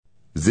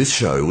This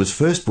show was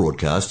first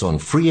broadcast on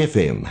Free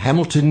FM,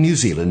 Hamilton, New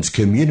Zealand's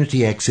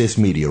community access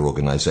media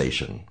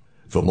organisation.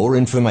 For more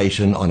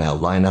information on our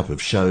lineup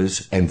of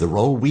shows and the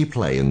role we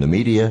play in the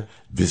media,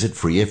 visit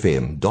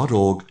freefm.org.nz.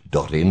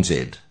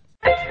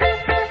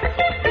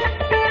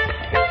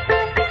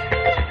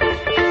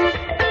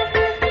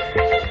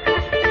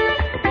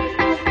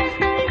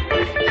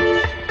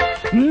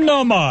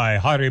 No mai,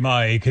 haere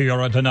mai, kia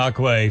ora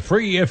tanakwe,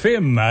 Free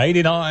FM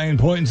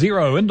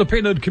 89.0,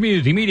 independent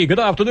community media. Good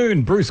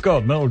afternoon, Bruce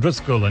Scott, Mel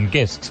Driscoll and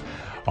guests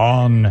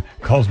on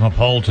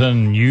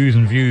Cosmopolitan News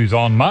and Views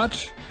on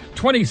March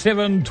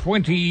 27,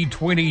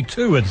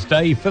 2022. It's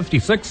day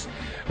 56.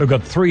 We've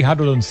got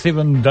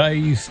 307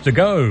 days to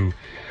go.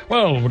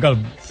 Well, we've got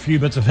a few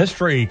bits of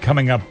history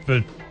coming up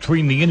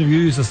between the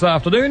interviews this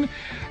afternoon.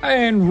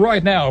 And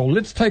right now,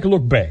 let's take a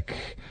look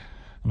back.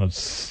 And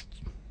it's,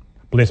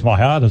 bless my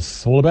heart,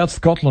 it's all about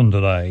Scotland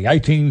today.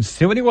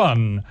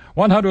 1871,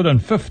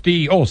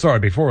 150... Oh, sorry,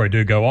 before I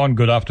do go on,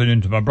 good afternoon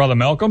to my brother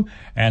Malcolm,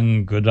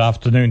 and good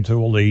afternoon to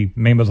all the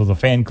members of the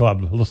fan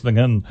club listening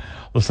in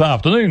this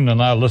afternoon,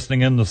 and are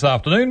listening in this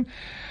afternoon.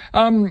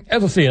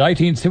 As I said,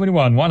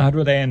 1871,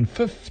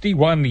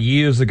 151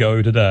 years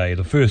ago today,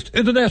 the first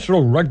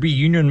international rugby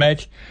union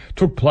match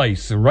took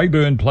place at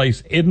Rayburn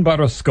Place,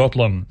 Edinburgh,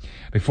 Scotland.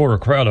 Before a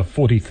crowd of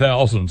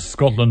 40,000,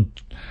 Scotland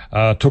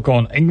took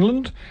on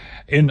England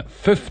in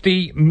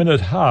 50-minute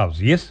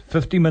halves. Yes,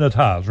 50-minute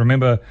halves.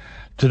 Remember,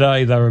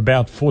 today they were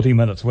about 40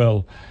 minutes.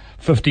 Well,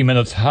 50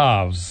 minutes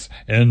halves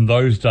in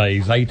those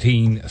days,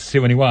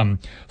 1871.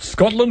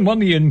 Scotland won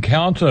the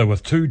encounter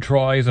with 2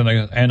 tries and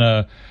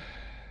a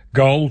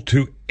goal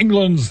to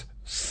England's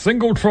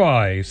single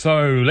try.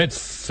 So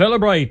let's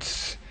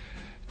celebrate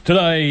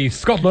today,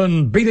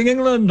 Scotland beating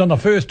England in the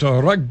first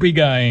rugby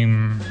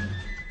game.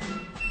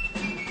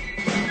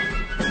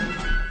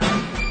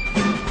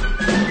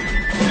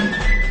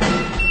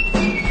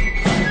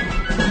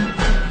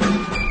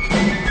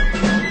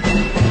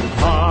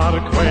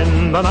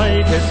 The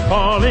night is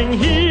falling,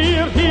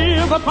 hear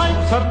the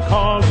pipes are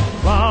calling,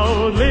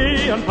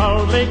 loudly and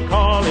proudly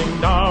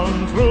calling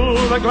down through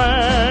the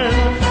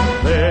glen.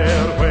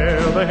 There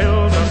where the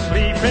hills are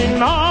sleeping,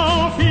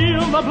 now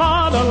feel the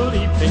blood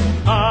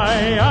a-leaping,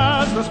 high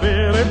as the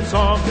spirits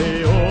of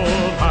the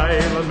old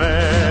Highland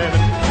men.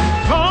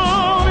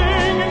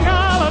 Calling in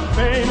gallant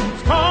fame,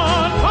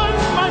 Scotland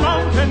my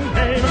mountain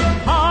came,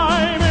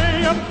 high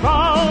may and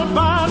proud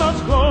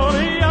banners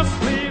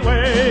gloriously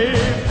wave.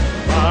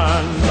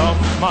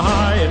 My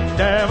high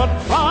endeavour,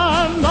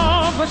 land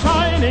of the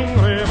shining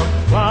river,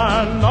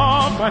 land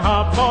of my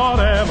heart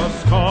forever,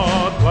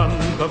 Scotland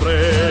the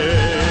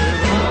brave.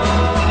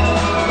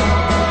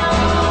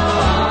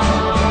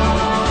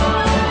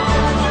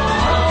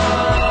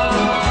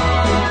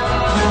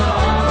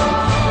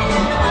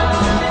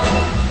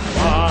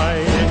 High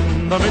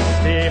in the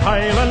misty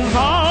highlands,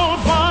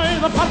 out by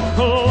the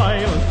Pattle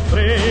Islands,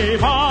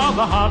 brave are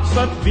the hearts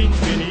that beat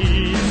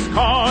beneath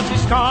Scottish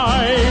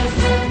skies.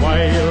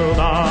 Wild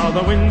are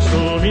the winds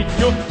to meet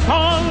you,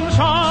 staunch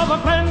are the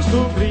friends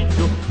to greet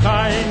you,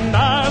 kind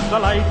as the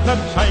light that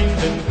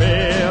shines in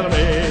fair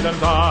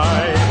maiden's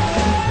eyes.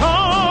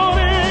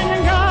 Calling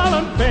in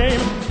gallant fame,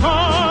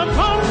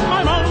 Scotland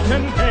my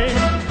mountain came,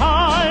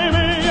 high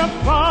may a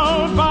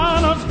proud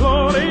banners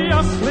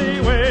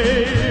gloriously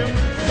wave.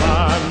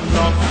 Land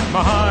of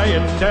my high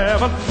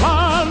endeavour,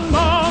 land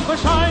of the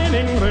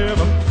shining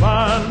river,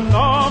 land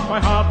of my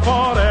heart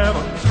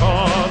forever,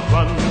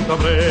 Scotland the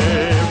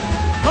brave.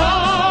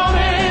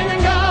 Calling in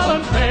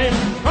gallant fame,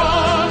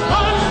 Scotland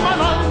my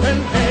mountain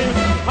came,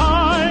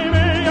 high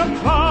may a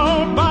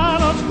proud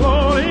banners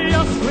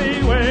gloriously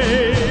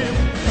wave.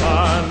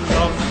 Land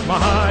of my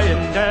high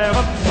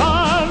endeavour,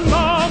 land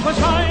of the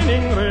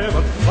shining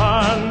river,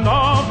 land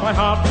of my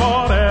heart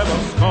forever,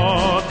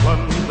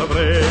 Scotland the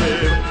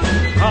brave.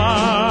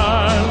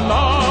 Land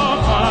of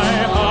my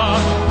heart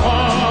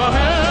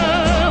forever,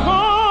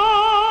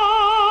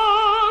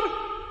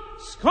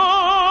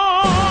 Scotland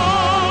the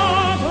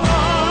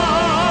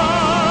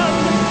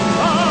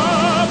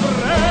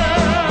brave.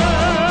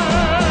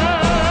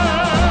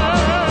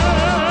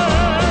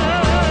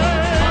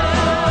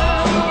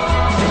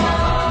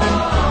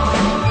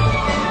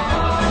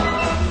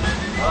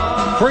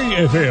 Free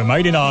FM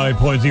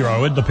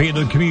 89.0,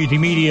 independent community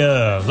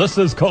media. This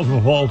is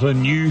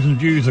Cosmopolitan News and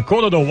Views,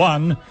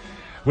 1:45,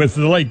 with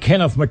the late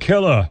Kenneth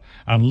McKellar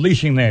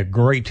unleashing that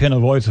great tenor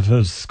voice of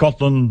his,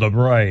 Scotland the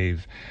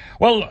Brave.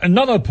 Well,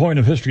 another point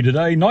of history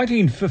today,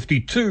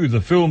 1952,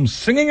 the film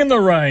Singing in the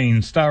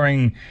Rain,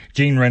 starring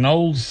Gene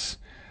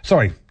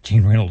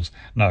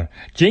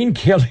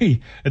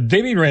Kelly,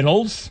 Debbie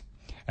Reynolds,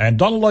 and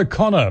Donald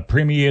O'Connor,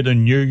 premiered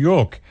in New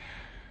York.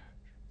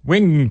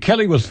 When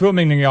Kelly was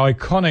filming the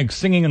iconic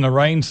Singing in the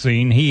Rain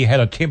scene, he had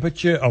a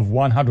temperature of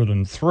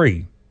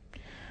 103.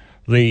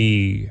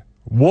 There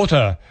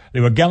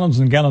were gallons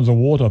and gallons of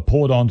water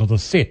poured onto the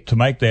set to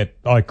make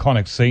that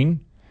iconic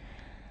scene.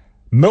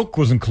 Milk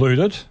was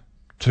included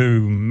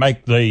to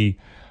make the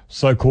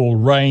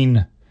so-called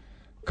rain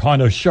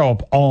kind of show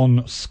up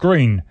on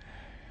screen.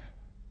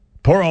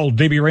 Poor old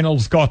Debbie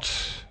Reynolds got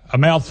a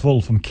mouthful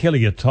from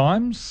Kelly at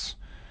times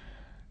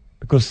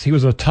because he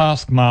was a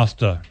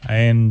taskmaster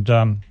and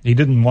he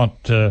didn't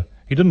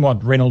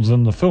want Reynolds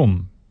in the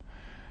film.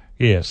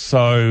 Yes,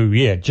 so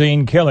yeah,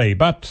 Gene Kelly.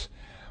 But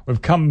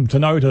we've come to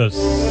notice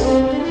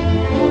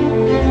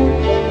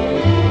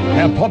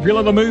how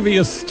popular the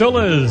movie still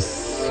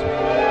is.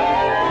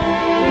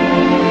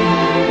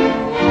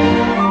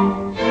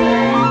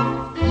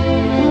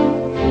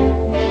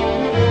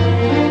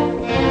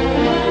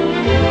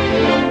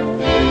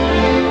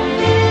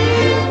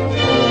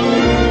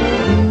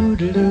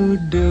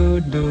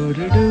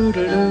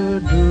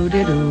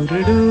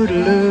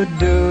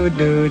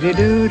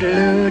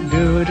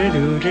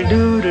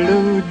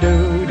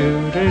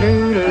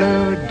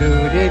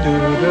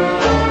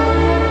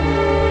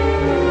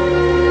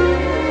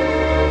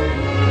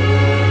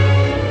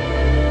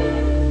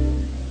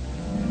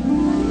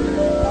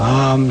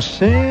 I'm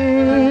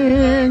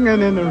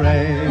singing in the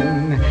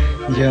rain,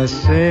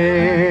 just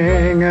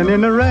singing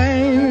in the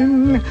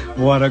rain.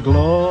 What a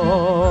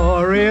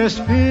glorious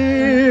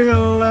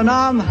feeling,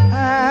 I'm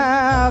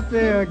happy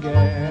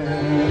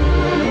again.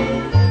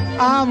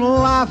 I'm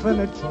laughing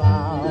at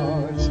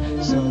clouds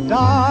so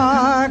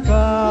dark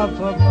up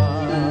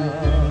above.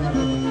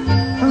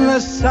 The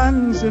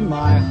sun's in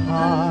my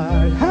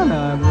heart and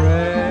I'm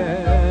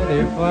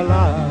ready for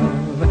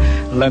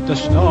love. Let the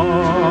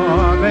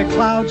stormy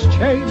clouds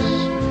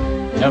chase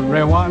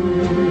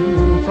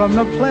everyone from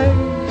the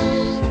place.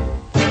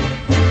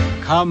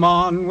 Come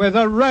on with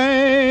the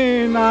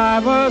rain,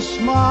 I've a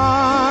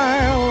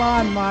smile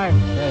on my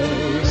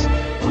face.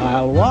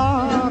 I'll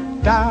walk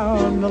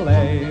down the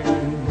lane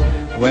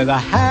with a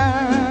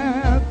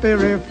happy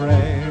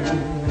refrain,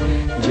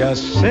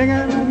 just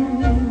singing,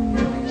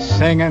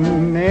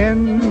 singing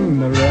in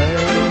the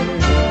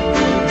rain.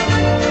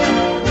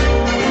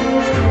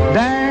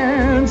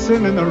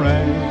 Dancing in the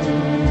rain.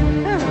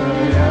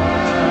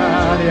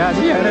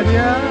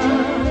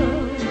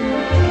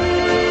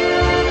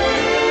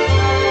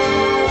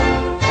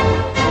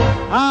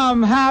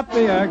 I'm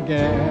happy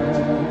again.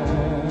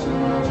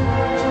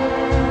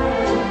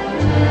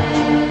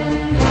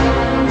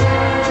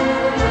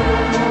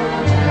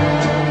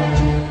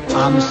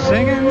 I'm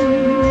singing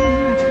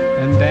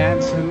and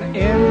dancing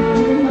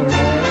in the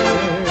rain.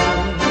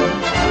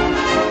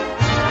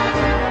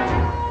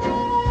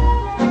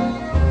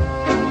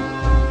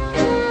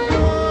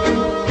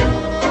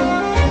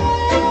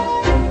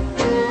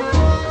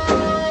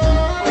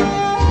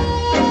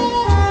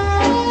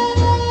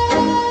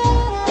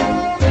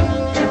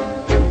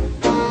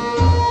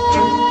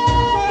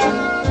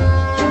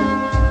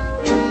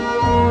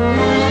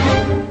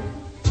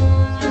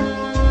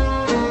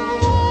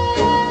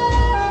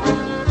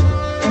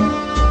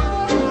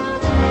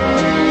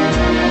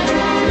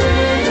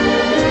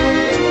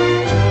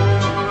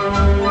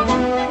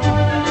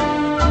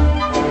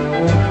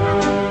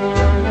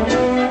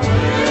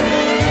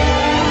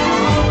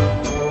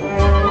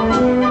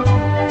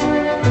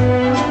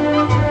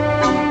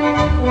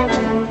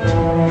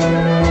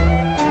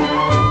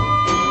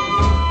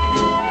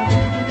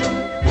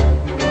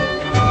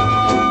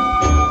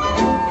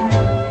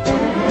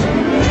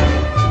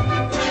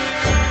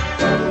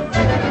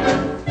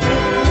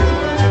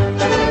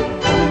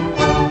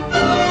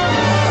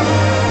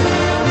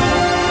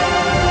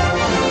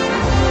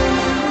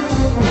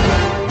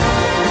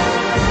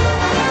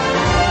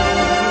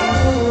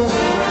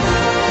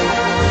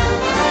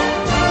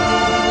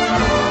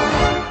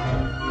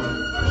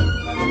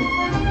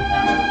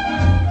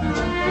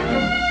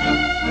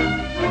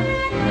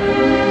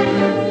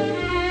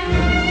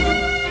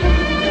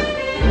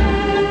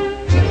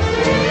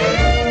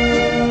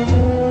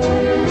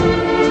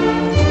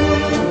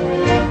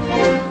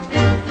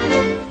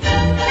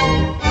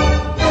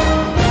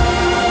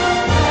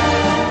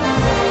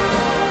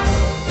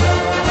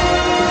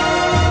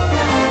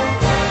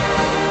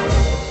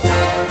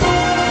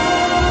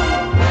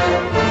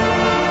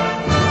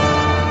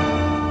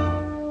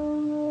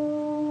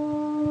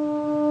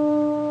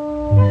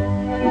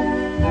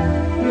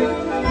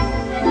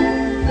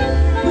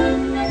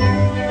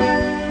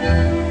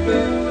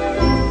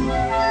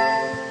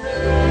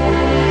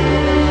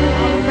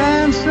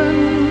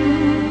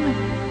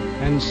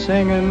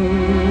 Singing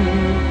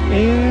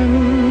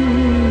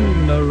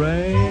in the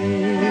rain.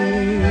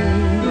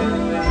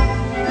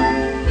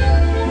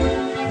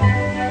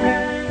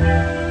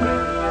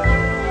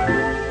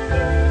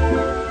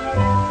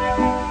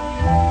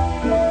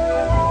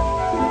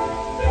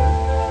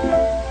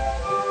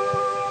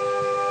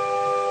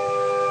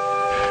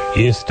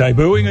 Yes,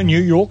 debuting in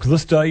New York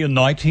this day in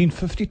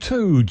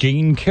 1952,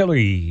 Gene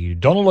Kelly,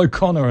 Donald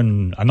O'Connor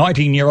and a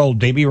 19-year-old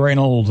Debbie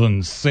Reynolds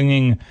and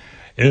singing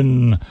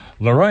in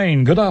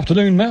Lorraine. Good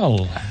afternoon,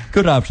 Mel.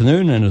 Good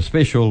afternoon, and a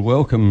special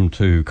welcome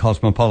to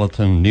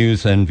Cosmopolitan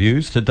News and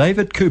Views to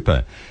David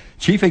Cooper,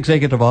 Chief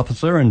Executive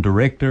Officer and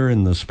Director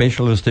in the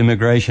Specialist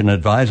Immigration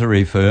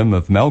Advisory Firm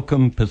of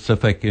Malcolm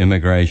Pacific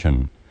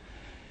Immigration.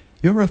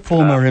 You're a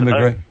former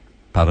immigrant.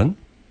 Pardon?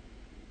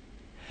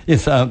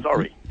 Yes,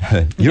 Sorry.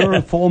 You're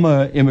a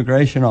former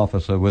immigration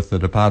officer with the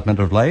Department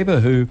of Labour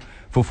who,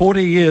 for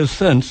 40 years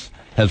since,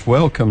 has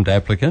welcomed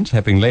applicants,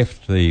 having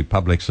left the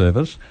public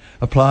service,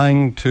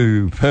 applying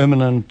for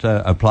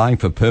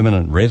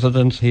permanent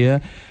residence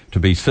here, to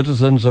be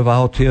citizens of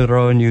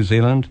Aotearoa, New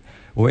Zealand,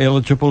 or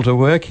eligible to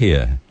work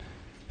here.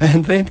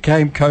 And then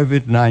came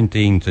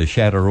COVID-19 to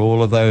shatter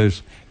all of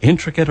those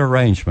intricate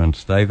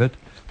arrangements, David.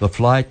 The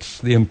flights,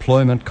 the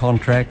employment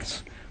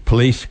contracts,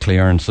 police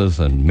clearances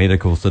and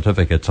medical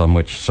certificates on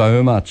which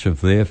so much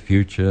of their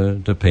future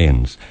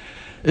depends.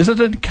 Is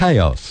it in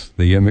chaos,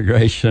 the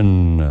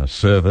immigration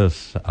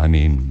service? I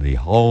mean, the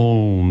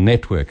whole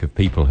network of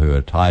people who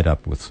are tied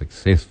up with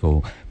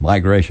successful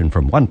migration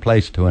from one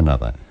place to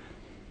another.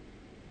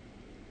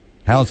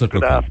 How's it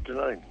looking? Good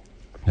afternoon.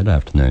 Good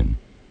afternoon.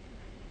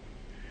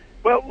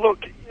 Well, look,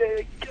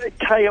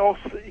 chaos,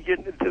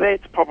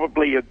 that's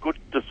probably a good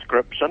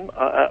description.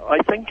 I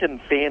think, in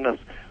fairness,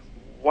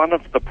 one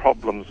of the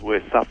problems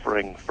we're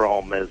suffering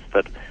from is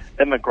that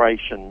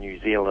immigration New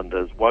Zealand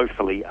is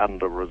woefully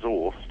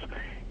under-resourced.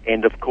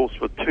 And, of course,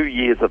 with 2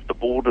 years of the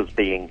borders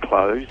being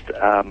closed,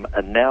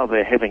 and now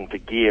they're having to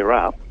gear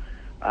up,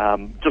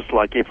 just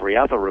like every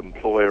other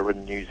employer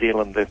in New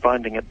Zealand, they're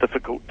finding it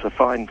difficult to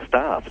find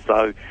staff.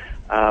 So,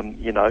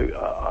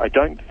 I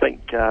don't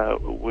think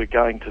we're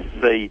going to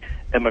see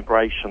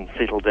immigration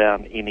settle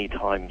down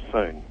anytime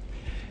soon.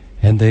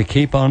 And they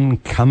keep on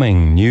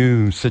coming,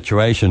 new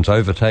situations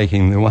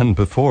overtaking the one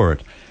before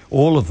it,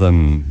 all of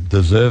them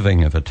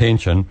deserving of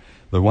attention.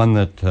 The one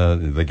that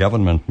the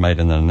government made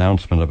an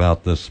announcement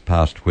about this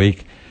past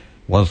week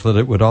was that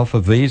it would offer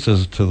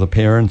visas to the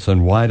parents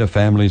and wider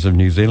families of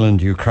New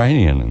Zealand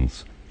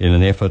Ukrainians in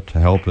an effort to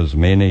help as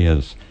many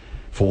as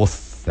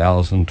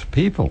 4,000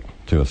 people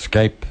to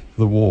escape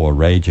the war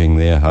raging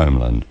their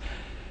homeland.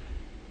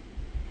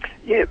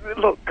 Yeah,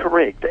 look,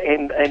 correct.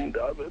 And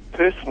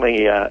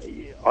personally,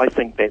 I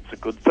think that's a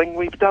good thing.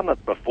 We've done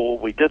it before.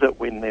 We did it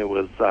when there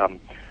was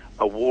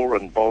a war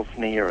in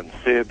Bosnia and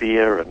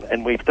Serbia,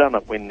 and we've done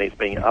it when there's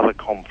been other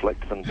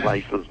conflicts in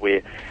places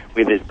where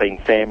there's been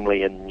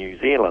family in New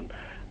Zealand.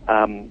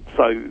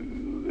 So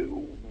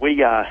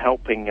we are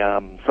helping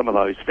some of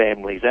those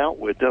families out.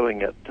 We're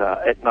doing it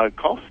at no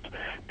cost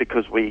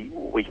because we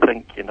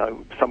think,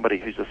 somebody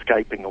who's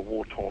escaping a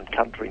war-torn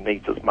country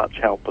needs as much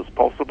help as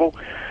possible.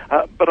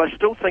 But I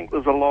still think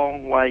there's a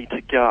long way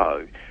to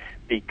go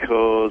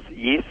because,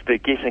 yes, they're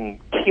getting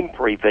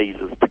temporary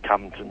visas to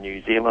come to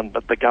New Zealand,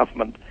 but the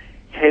government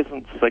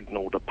hasn't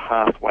signalled a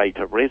pathway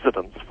to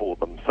residence for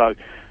them. So,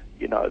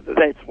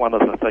 that's one of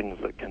the things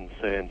that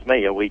concerns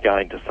me. Are we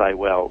going to say,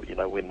 well,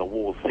 when the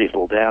war's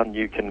settled down,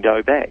 you can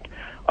go back?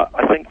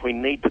 I think we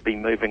need to be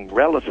moving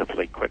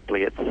relatively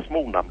quickly. It's a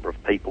small number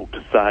of people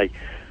to say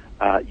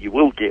you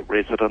will get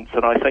residence,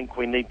 and I think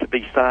we need to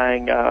be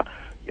saying,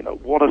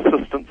 what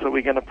assistance are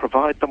we going to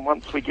provide them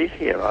once we get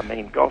here? I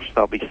mean, gosh,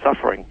 they'll be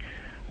suffering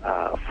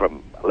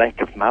from a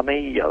lack of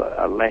money,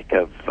 a lack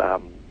of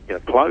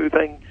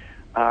clothing,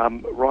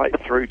 right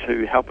through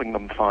to helping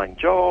them find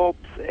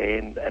jobs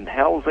and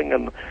housing.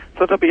 And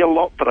so there'll be a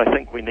lot that I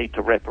think we need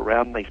to wrap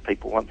around these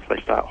people once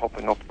they start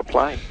hopping off the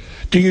plane.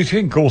 Do you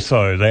think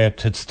also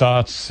that it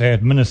starts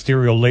at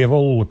ministerial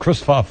level?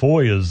 Chris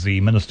Farfoy is the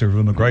Minister of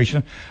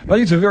Immigration, but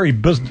he's a very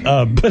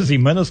busy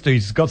minister.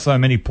 He's got so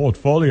many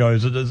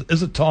portfolios.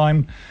 Is it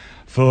time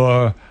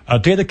for a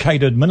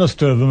dedicated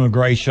Minister of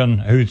Immigration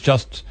who's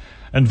just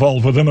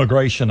involved with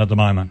immigration at the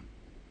moment?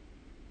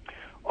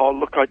 Oh,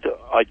 look,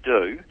 I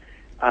do.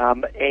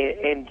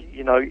 And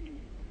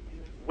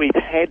we've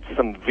had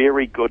some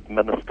very good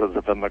ministers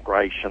of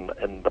immigration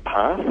in the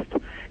past,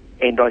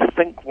 and I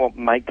think what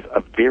makes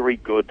a very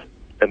good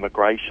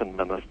immigration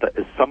minister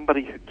is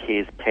somebody who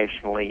cares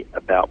passionately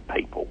about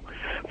people.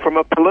 From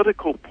a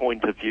political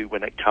point of view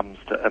when it comes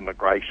to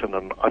immigration,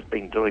 and I've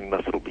been doing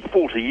this, it'll be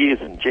 40 years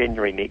in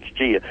January next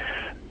year,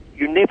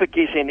 you never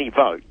get any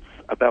votes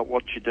about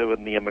what you do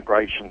in the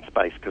immigration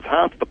space because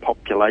half the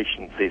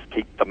population says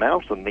keep them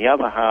out and the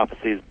other half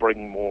says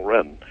bring more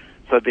in.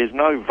 So there's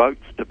no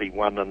votes to be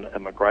won in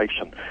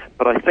immigration.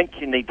 But I think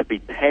you need to be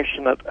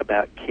passionate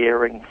about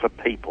caring for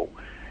people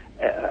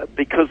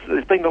because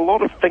there's been a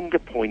lot of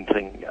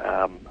finger-pointing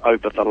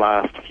over the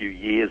last few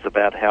years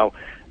about how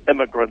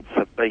immigrants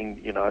have been,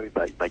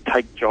 they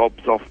take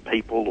jobs off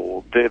people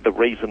or they're the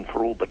reason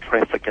for all the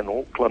traffic in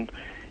Auckland,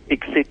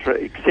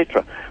 etc.,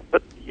 etc.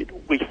 But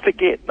we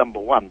forget, number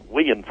one,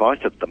 we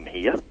invited them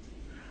here,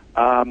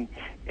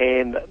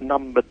 and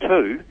number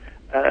two,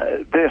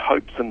 their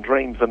hopes and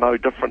dreams are no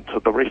different to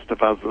the rest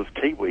of us as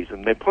Kiwis,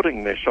 and they're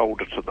putting their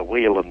shoulder to the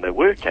wheel and they're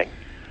working.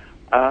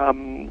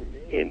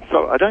 And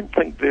so I don't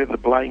think they're the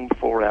blame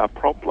for our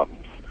problems.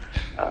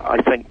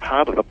 I think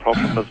part of the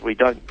problem is we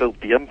don't build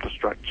the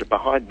infrastructure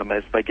behind them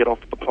as they get off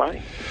the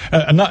plane.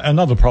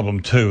 Another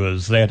problem too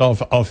is that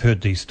I've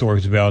heard these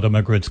stories about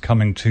immigrants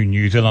coming to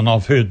New Zealand.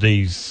 I've heard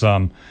these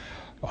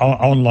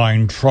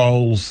online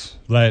trolls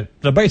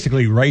that they're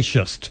basically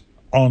racist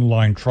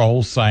online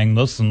trolls saying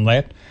this and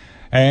that,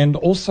 and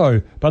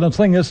also, but the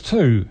thing is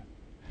too,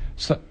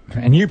 So,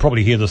 and you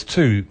probably hear this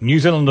too. New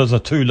Zealanders are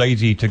too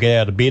lazy to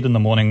get out of bed in the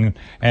morning,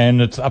 and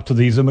it's up to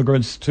these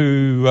immigrants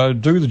to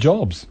do the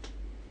jobs.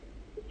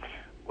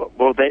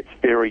 Well, that's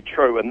very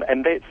true,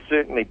 and that's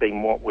certainly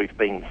been what we've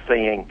been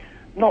seeing,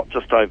 not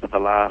just over the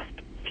last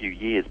few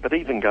years, but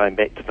even going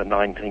back to the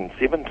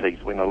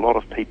 1970s, when a lot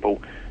of people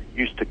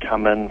used to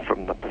come in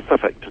from the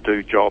Pacific to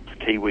do jobs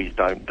Kiwis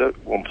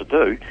don't want to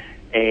do,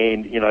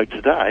 and,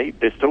 today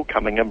they're still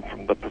coming in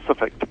from the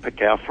Pacific to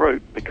pick our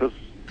fruit because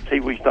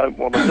Kiwis don't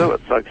want to do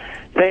it. So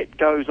that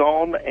goes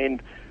on,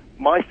 and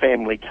my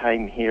family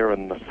came here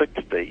in the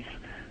 60s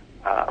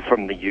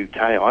from the UK.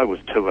 I was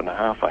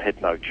 2.5, I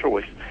had no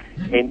choice.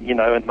 And,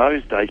 in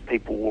those days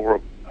people wore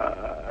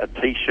a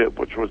T-shirt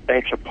which was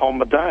batch upon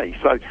the day.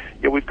 So,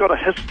 we've got a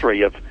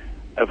history of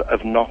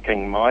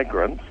knocking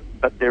migrants,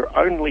 but they're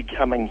only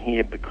coming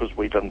here because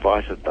we've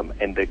invited them,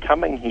 and they're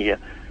coming here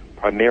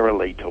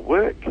primarily to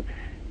work.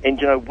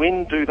 And,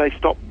 when do they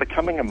stop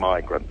becoming a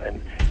migrant?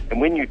 And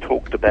when you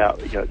talked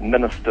about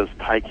ministers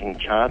taking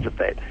charge of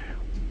that,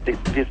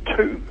 there's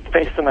two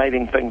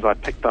fascinating things I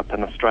picked up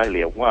in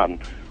Australia. One,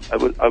 I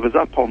was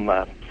up on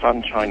the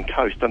Sunshine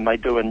Coast, and they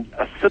do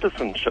a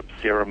citizenship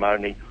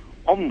ceremony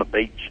on the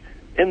beach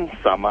in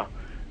summer,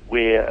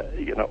 where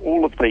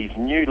all of these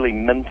newly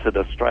minted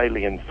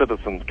Australian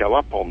citizens go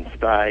up on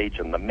stage,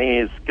 and the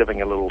mayor's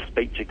giving a little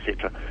speech,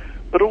 etc.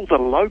 But all the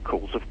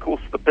locals, of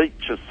course, the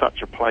beach is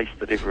such a place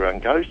that everyone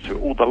goes to.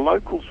 All the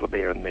locals were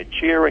there, and they're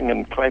cheering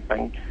and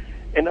clapping,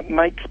 and it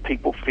makes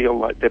people feel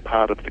like they're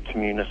part of the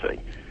community.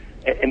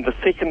 And the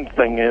second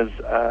thing is,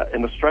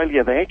 in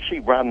Australia, they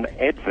actually run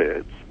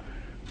adverts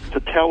to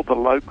tell the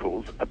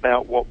locals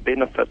about what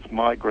benefits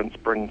migrants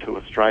bring to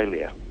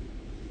Australia.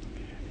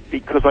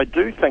 Because I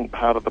do think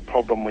part of the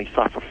problem we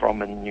suffer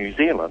from in New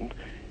Zealand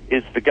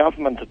is the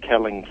government are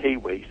telling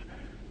Kiwis,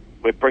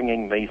 we're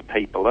bringing these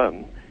people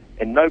in,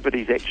 and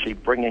nobody's actually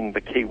bringing the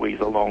Kiwis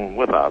along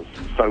with us.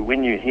 So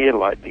when you hear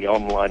like the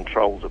online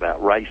trolls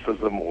about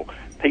racism, or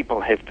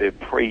people have their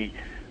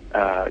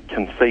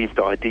preconceived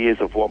ideas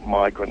of what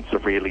migrants are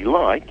really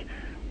like,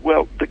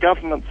 well, the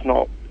government's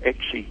not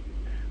actually,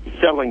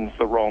 selling's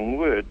the wrong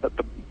word, but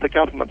the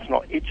government's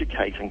not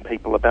educating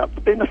people about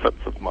the benefits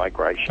of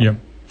migration. Yep.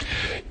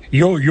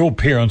 Your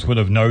parents would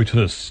have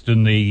noticed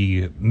in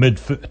the mid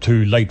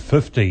to late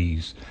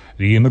 50s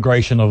the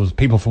immigration of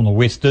people from the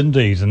West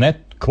Indies, and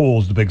that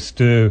caused a big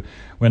stir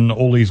when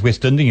all these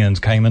West Indians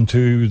came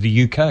into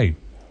the UK.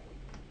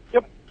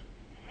 Yep.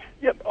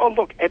 Oh,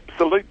 look,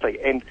 absolutely.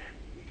 And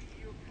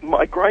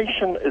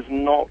migration is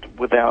not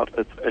without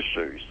its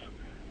issues.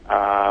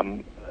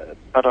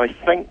 But I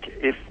think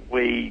if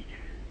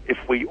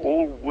we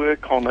all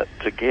work on it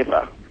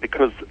together,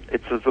 because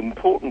it's as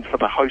important for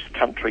the host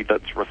country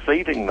that's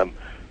receiving them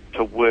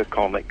to work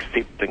on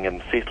accepting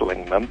and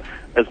settling them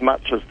as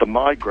much as the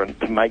migrant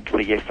to make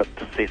the effort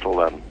to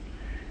settle in.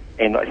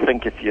 And I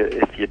think if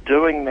you're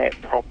doing that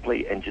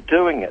properly and you're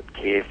doing it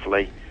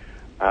carefully,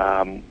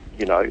 and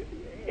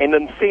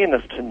in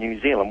fairness to New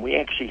Zealand, we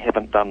actually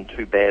haven't done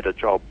too bad a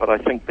job, but I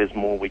think there's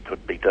more we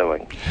could be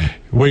doing.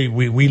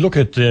 We look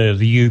at the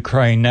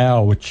Ukraine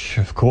now, which,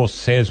 of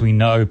course, as we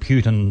know,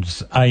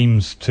 Putin's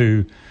aims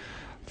to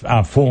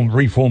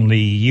reform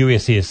the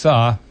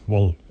USSR.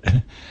 Well,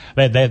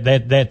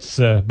 that's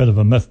a bit of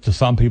a myth to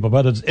some people,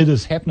 but it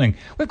is happening.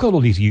 We've got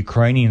all these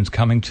Ukrainians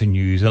coming to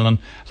New Zealand.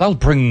 They'll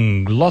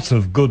bring lots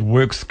of good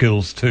work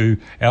skills to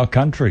our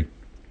country.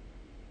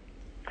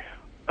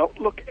 Oh,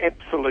 look,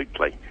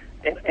 absolutely.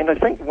 And I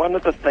think one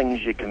of the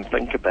things you can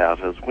think about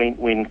is when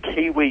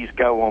Kiwis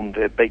go on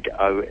their big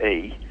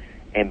OE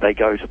and they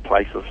go to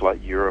places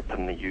like Europe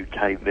and the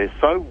UK, they're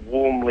so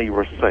warmly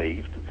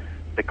received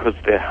because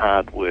they're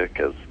hard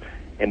workers.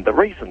 And the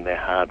reason they're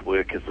hard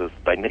workers is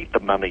they need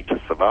the money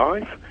to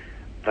survive,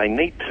 they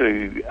need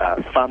to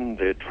fund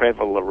their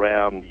travel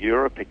around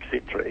Europe,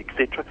 etc.,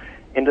 etc.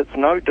 And it's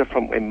no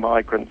different when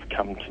migrants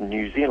come to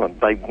New Zealand.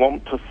 They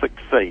want to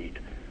succeed.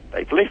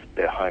 They've left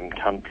their home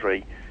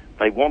country.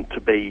 They want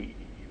to be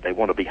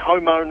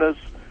homeowners.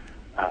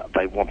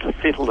 They want to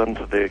settle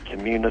into their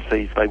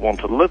communities. They want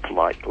to live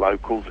like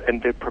locals,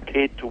 and they're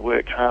prepared to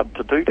work hard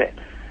to do that.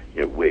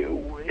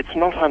 It's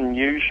not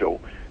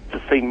unusual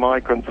to see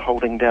migrants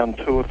holding down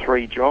 2 or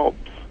 3 jobs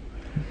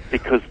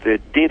because they're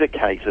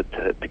dedicated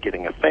to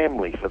getting a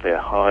family for their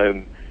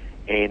home,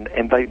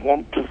 and they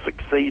want to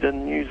succeed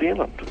in New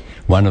Zealand.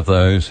 One of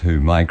those who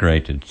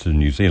migrated to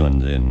New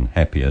Zealand in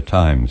happier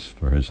times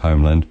for his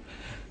homeland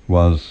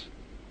was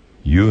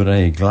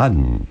Yuri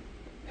Gladden.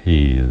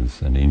 He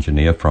is an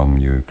engineer from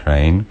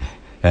Ukraine,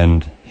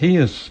 and he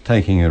is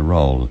taking a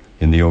role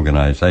in the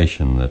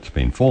organisation that's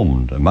been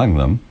formed among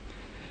them.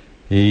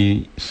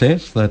 He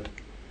says that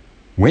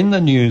when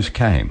the news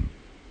came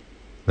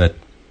that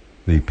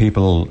the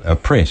people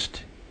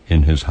oppressed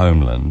in his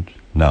homeland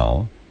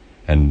now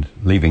and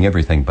leaving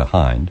everything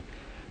behind,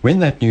 when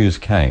that news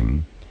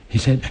came, he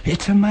said,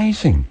 it's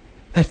amazing.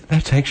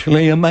 That's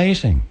actually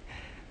amazing.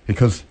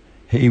 Because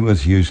he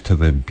was used to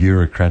the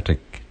bureaucratic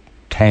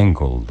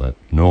tangle that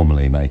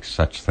normally makes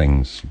such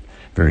things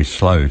very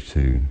slow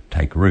to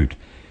take root.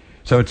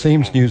 So it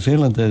seems New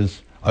Zealand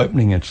is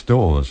opening its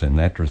doors in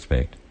that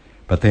respect.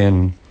 But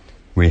then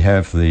we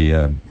have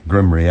the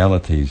grim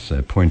realities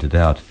pointed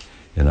out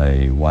in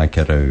a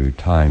Waikato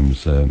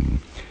Times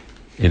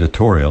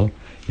editorial,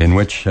 in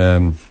which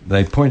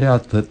they point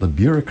out that the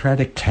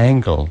bureaucratic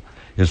tangle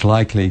is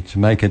likely to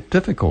make it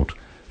difficult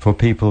for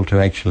people to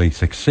actually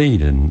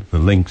succeed in the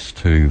links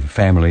to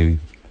family,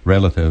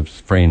 relatives,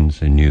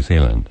 friends in New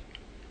Zealand.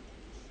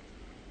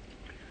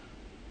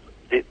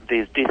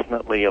 There's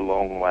definitely a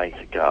long way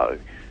to go.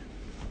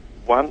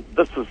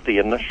 This is the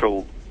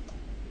initial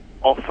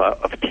offer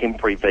of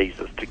temporary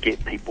visas to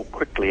get people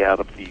quickly out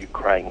of the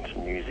Ukraine to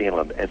New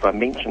Zealand. As I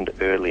mentioned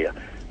earlier,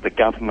 the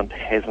government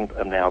hasn't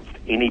announced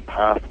any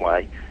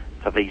pathway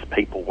for these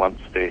people, once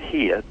they're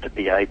here, to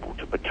be able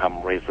to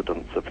become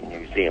residents of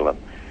New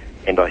Zealand.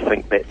 And I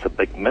think that's a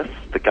big miss.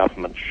 The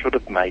government should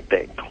have made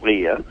that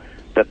clear,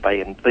 that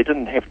they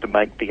didn't have to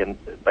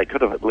they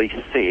could have at least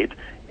said,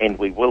 and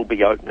we will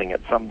be opening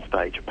at some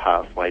stage a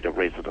pathway to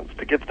residence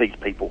to give these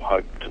people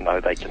hope to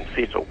know they can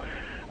settle.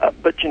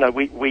 But,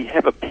 we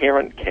have a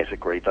parent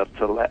category that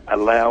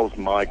allows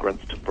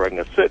migrants to bring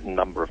a certain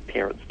number of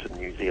parents to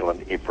New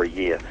Zealand every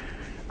year.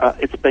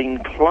 It's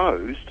been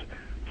closed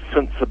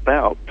since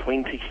about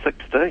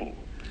 2016.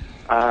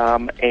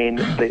 And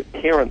the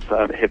parents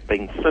have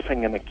been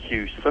sitting in a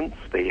queue since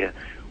there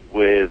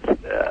with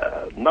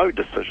no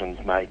decisions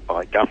made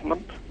by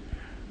government.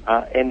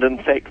 And in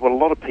fact, what a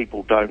lot of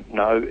people don't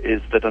know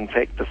is that in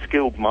fact the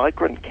skilled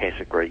migrant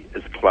category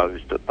is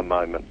closed at the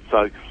moment.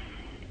 So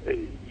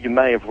you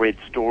may have read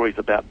stories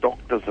about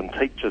doctors and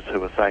teachers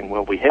who are saying,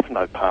 well, we have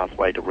no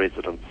pathway to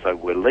residence, so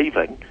we're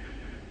leaving.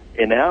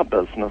 In our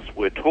business,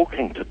 we're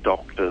talking to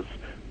doctors,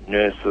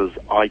 nurses,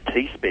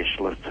 IT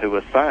specialists who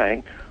are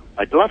saying,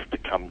 I'd love to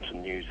come to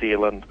New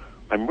Zealand.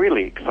 I'm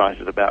really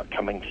excited about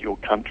coming to your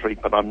country,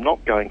 but I'm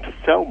not going to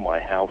sell my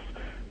house,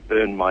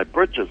 burn my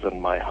bridges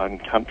in my home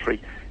country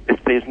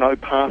if there's no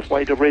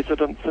pathway to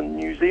residence in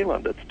New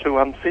Zealand. It's too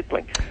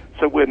unsettling.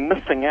 So we're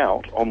missing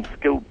out on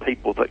skilled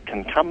people that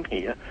can come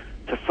here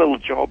to fill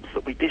jobs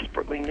that we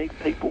desperately need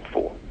people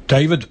for.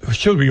 David,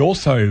 should we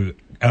also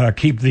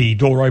keep the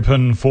door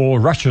open for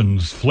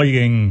Russians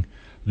fleeing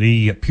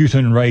the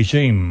Putin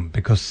regime?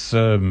 Because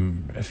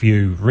if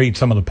you read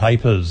some of the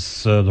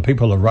papers, the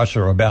people of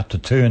Russia are about to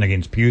turn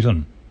against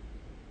Putin.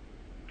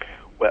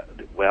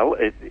 Well,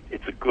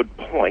 it's a good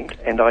point,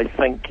 and I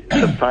think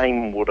the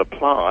same would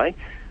apply.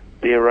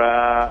 There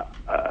are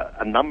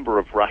a number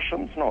of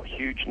Russians, not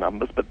huge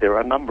numbers, but there are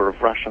a number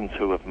of Russians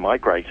who have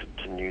migrated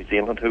to New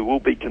Zealand who will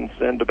be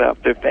concerned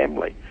about their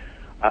family.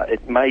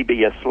 It may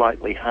be a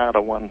slightly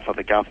harder one for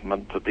the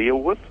government to deal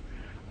with,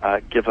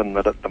 given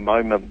that at the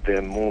moment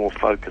they're more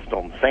focused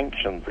on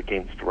sanctions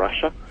against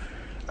Russia.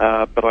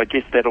 But I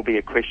guess that'll be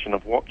a question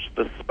of watch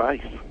this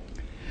space.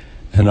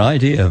 An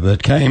idea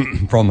that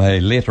came from a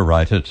letter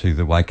writer to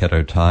the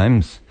Waikato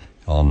Times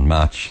on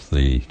March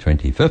the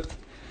 25th,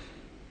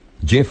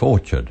 Jeff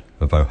Orchard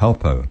of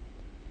Ohaupo.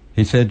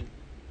 He said,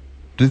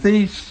 do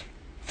these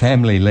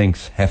family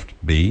links have to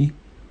be?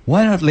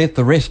 Why not let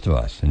the rest of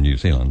us in New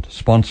Zealand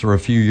sponsor a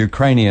few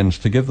Ukrainians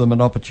to give them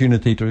an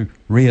opportunity to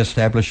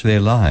re-establish their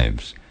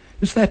lives?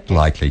 Is that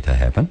likely to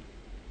happen?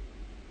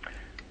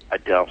 I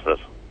doubt it.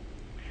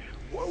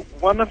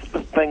 One of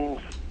the things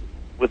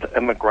with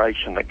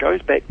immigration that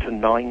goes back to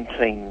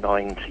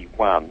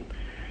 1991,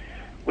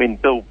 when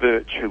Bill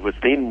Birch, who was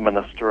then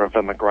Minister of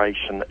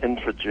Immigration,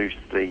 introduced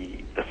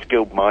the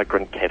skilled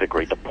migrant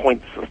category, the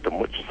point system,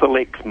 which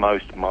selects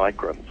most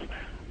migrants.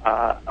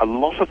 A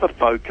lot of the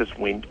focus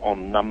went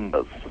on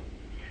numbers,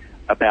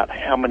 about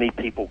how many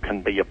people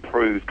can be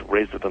approved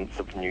residents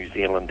of New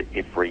Zealand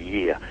every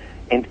year.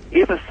 And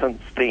ever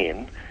since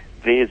then,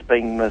 there's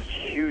been this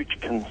huge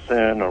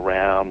concern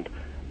around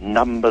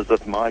numbers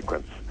of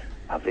migrants.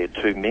 Are there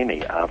too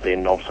many? Are there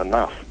not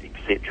enough?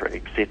 Etc.,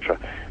 etc.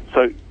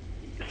 So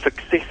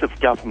successive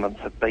governments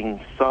have been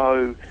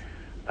so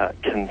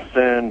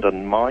concerned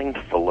and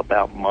mindful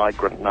about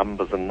migrant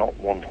numbers and not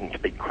wanting to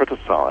be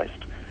criticised.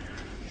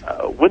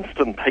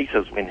 Winston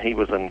Peters, when he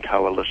was in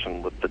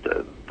coalition with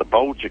the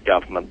Bolger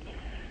government,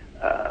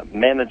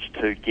 managed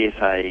to get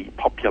a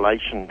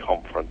population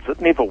conference.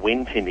 It never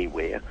went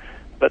anywhere.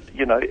 But,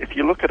 if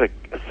you look at a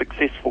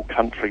successful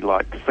country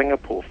like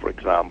Singapore, for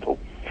example,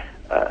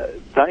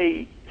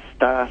 they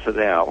started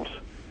out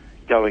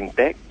going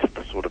back to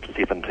the sort of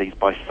 70s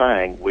by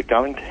saying we're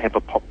going to have a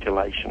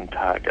population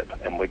target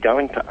and we're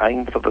going to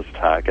aim for this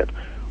target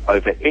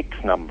over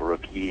X number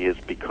of years,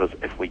 because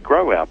if we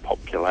grow our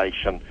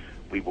population,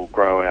 we will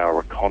grow our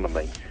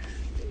economy.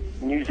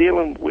 New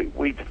Zealand,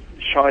 we've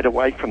shied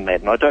away from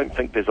that, and I don't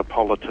think there's a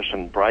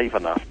politician brave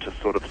enough to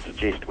sort of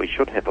suggest we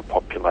should have a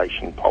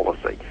population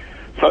policy.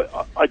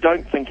 So I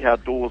don't think our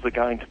doors are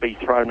going to be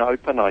thrown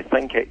open. I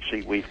think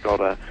actually we've got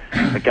a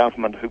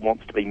government who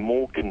wants to be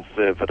more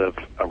conservative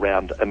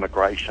around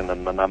immigration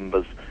and the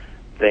numbers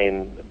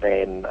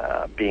than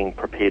being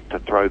prepared to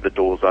throw the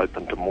doors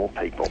open to more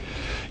people.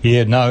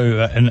 Yeah,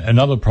 no,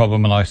 another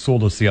problem, and I saw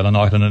this the other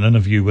night in an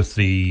interview with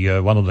the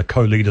one of the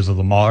co-leaders of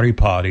the Māori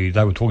Party.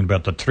 They were talking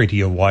about the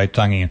Treaty of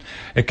Waitangi, and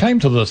it came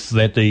to this,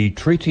 that the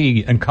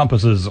treaty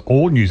encompasses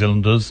all New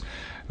Zealanders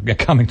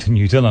coming to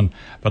New Zealand,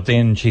 but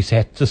then she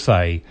had to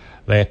say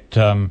that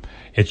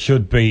it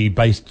should be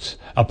based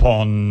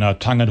upon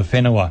tangata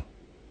whenua.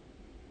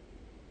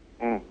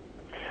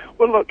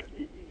 Well, look,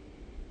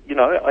 you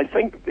know, I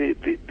think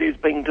there's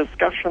been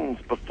discussions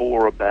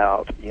before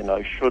about, you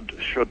know,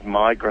 should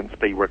migrants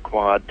be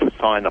required to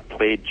sign a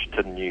pledge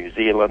to New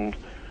Zealand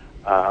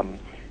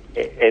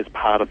as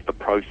part of the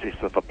process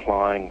of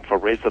applying for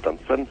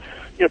residence, and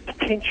you know,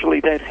 potentially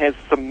that has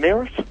some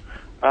merit.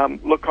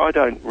 Look, I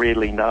don't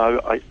really know.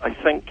 I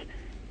think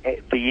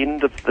at the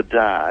end of the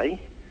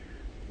day,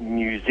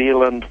 New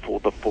Zealand for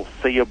the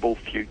foreseeable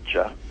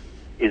future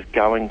is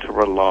going to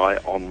rely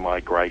on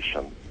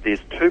migration.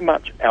 There's too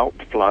much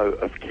outflow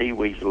of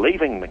Kiwis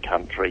leaving the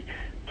country,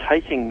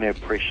 taking their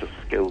precious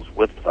skills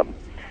with them.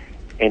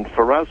 And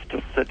for us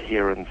to sit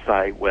here and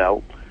say,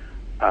 well,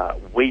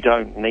 we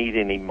don't need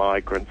any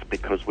migrants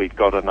because we've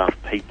got enough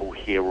people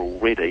here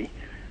already,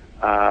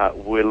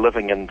 we're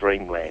living in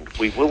dreamland.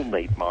 We will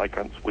need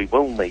migrants. We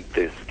will need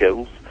their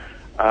skills.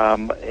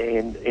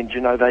 And you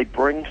know, they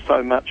bring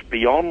so much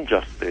beyond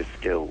just their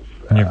skills.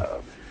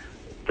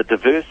 The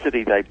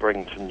diversity they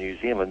bring to New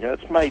Zealand, you know,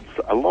 it's made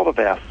a lot of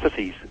our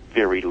cities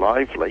very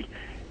lively,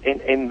 and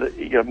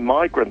you know,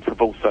 migrants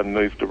have also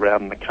moved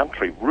around the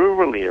country,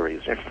 rural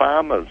areas, you know,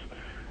 farmers.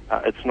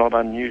 It's not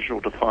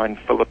unusual to find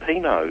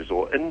Filipinos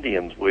or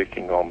Indians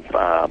working on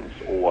farms,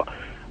 or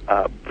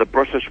the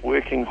British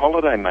working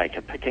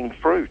holidaymaker picking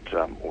fruit,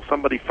 or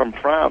somebody from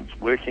France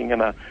working in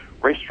a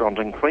restaurant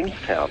in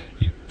Queenstown.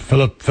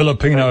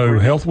 Filipino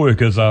health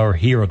workers are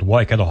here at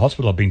Waikato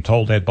Hospital. I've been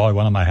told that by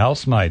one of my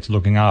housemates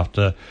looking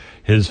after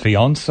his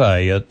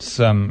fiancée. It's,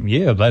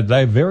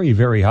 they're very,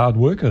 very hard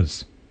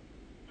workers.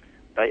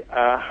 They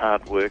are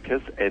hard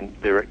workers, and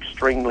they're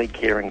extremely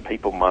caring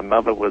people. My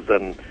mother was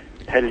in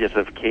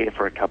palliative care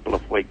for a couple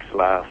of weeks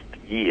last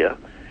year,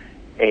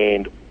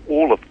 and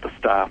all of the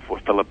staff were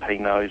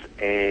Filipinos,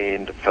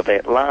 and for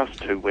that last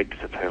 2 weeks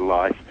of her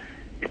life,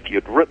 if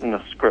you'd written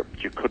a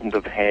script, you couldn't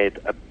have had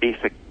a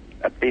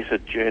better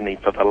journey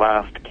for the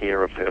last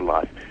care of her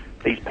life.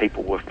 These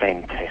people were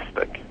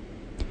fantastic.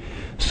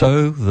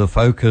 So the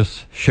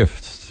focus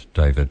shifts,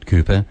 David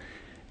Cooper,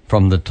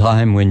 from the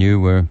time when you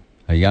were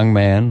a young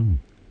man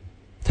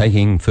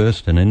taking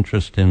first an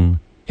interest in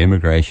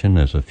immigration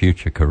as a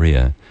future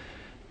career.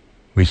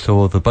 We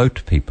saw the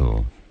boat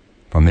people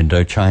from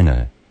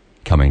Indochina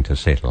coming to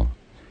settle,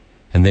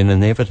 and then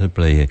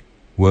inevitably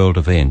world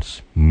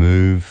events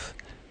move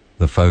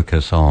the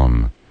focus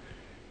on.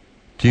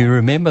 Do you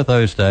remember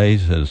those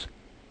days as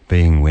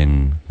being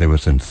when there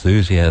was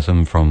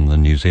enthusiasm from the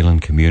New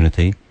Zealand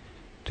community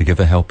to give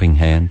a helping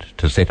hand,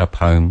 to set up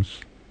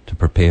homes, to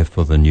prepare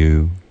for the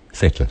new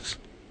settlers?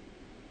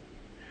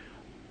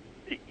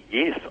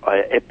 Yes,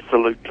 I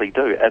absolutely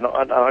do. And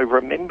I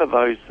remember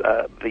those,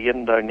 the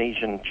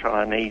Indonesian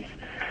Chinese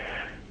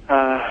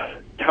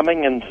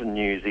coming into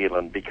New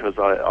Zealand, because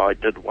I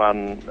did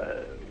one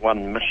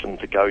mission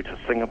to go to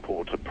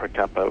Singapore to pick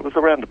up, it was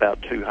around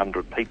about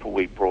 200 people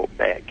we brought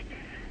back.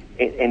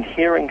 And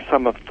hearing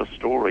some of the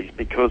stories,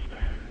 because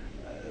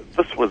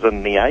this was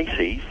in the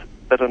 80s,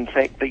 but in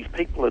fact these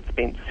people had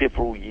spent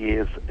several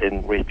years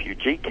in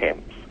refugee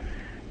camps.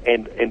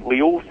 And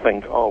we all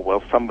think, oh,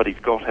 well, somebody's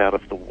got out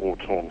of the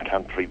war-torn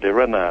country,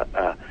 they're in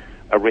a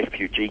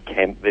refugee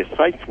camp, they're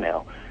safe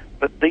now.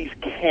 But these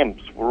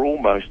camps were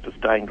almost as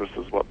dangerous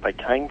as what they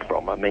came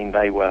from. I mean,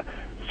 they were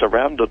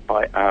surrounded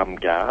by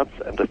armed guards,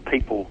 and if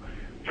people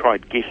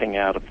tried getting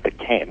out of the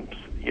camps,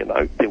 you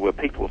know, there were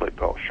people that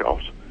got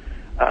shot.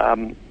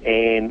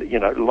 And, you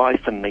know,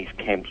 life in these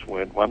camps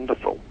weren't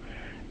wonderful.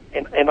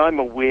 And I'm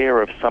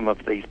aware of some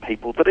of these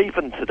people that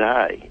even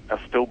today are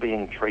still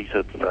being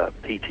treated for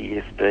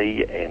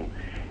PTSD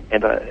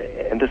and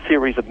a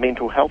series of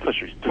mental health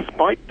issues,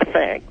 despite the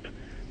fact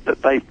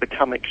that they've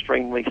become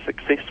extremely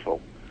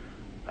successful.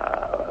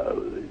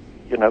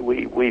 You know,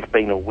 we've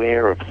been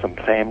aware of some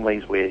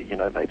families where, you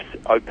know, they've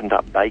opened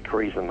up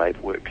bakeries and they've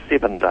worked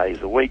 7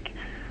 days a week.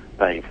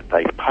 They've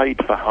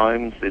paid for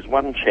homes. There's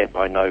one chap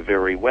I know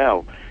very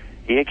well.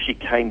 He actually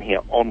came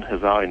here on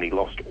his own. He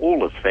lost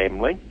all his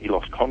family. He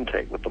lost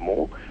contact with them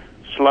all.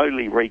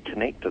 Slowly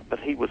reconnected, but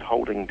he was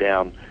holding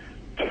down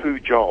 2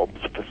 jobs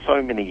for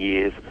so many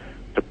years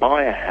to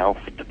buy a house,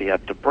 to be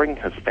able to bring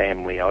his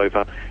family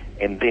over,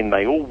 and then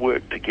they all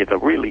worked together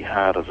really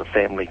hard as a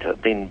family to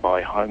then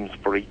buy homes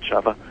for each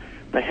other.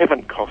 They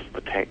haven't cost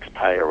the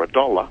taxpayer a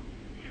dollar.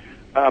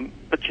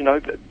 But, you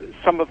know,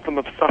 some of them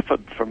have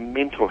suffered from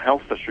mental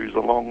health issues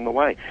along the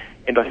way.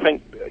 And I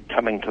think,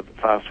 coming to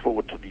fast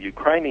forward to the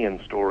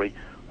Ukrainian story,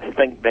 I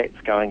think that's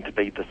going to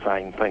be the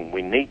same thing.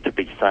 We need to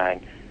be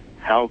saying,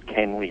 how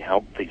can we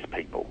help these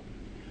people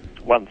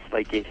once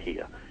they get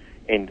here?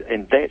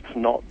 And that's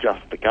not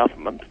just the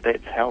government.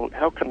 That's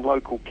how can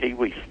local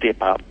Kiwis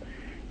step up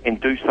and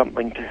do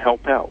something to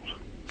help out.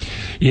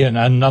 Yeah, and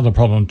another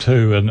problem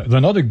too, and they're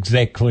not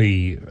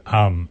exactly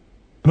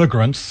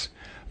immigrants.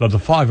 They're the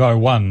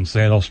 501s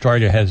that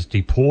Australia has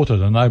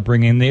deported, and they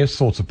bring in their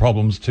sorts of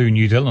problems to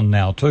New Zealand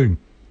now too.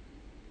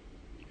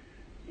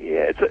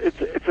 Yeah,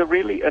 it's a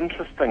really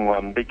interesting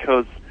one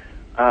because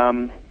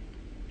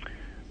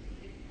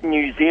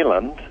New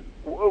Zealand,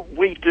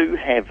 we do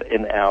have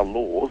in our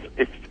laws,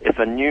 if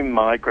a new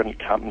migrant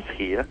comes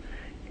here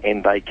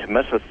and they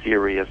commit a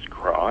serious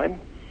crime,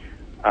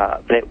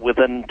 that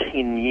within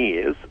 10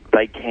 years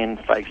they can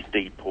face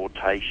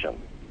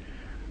deportation.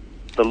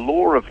 The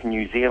law of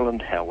New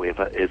Zealand,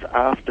 however, is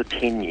after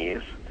 10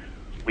 years,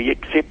 we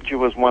accept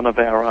you as one of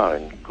our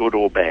own, good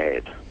or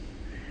bad.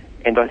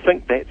 And I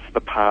think that's the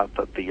part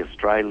that the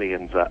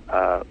Australians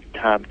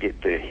can't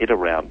get their head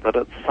around, that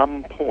at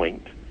some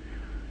point,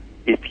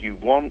 if you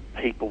want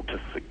people to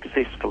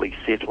successfully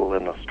settle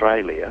in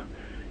Australia,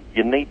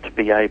 you need to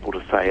be able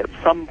to say at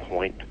some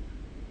point,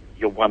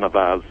 you're one of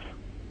us,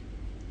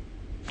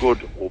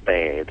 good or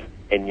bad.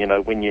 And, you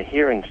know, when you're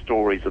hearing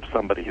stories of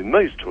somebody who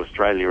moves to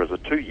Australia as a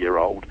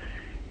 2-year-old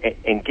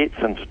and gets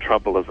into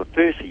trouble as a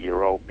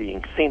 30-year-old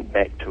being sent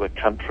back to a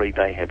country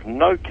they have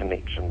no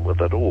connection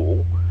with at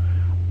all,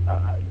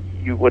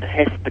 you would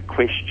have to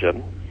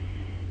question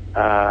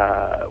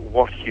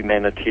what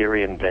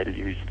humanitarian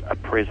values are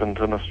present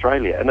in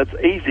Australia. And it's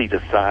easy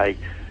to say,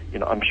 you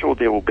know, I'm sure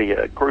there will be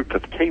a group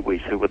of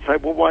Kiwis who would say,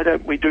 well, why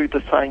don't we do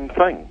the same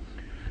thing?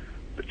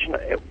 But, you know,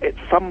 at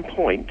some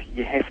point,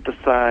 you have to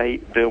say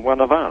they're one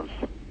of us.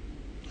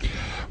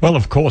 Well,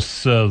 of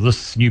course,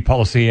 this new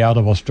policy out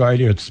of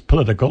Australia, it's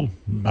political.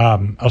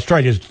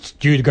 Australia's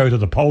due to go to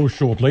the polls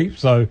shortly,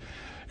 so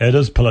it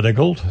is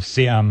political to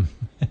see,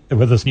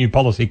 with this new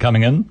policy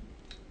coming in.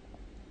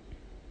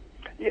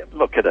 Yeah,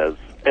 look, it is.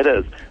 It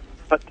is.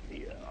 But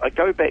I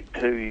go back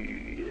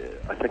to,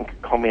 I think,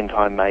 a comment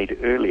I made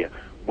earlier.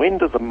 When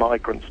does a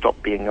migrant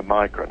stop being a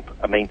migrant?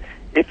 I mean,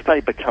 if they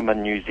become a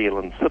New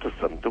Zealand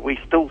citizen, do we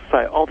still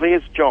say, oh,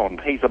 there's John,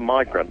 he's a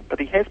migrant, but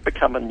he has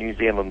become a New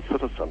Zealand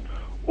citizen?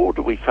 Or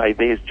do we say,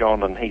 there's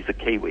John and he's a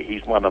Kiwi,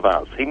 he's one of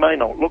us? He may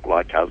not look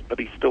like us, but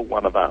he's still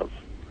one of us.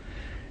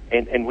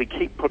 And we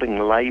keep putting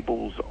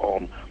labels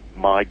on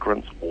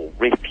migrants or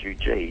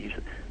refugees,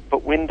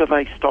 but when do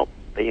they stop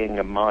being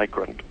a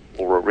migrant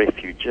or a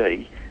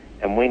refugee,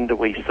 and when do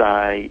we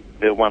say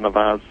they're one of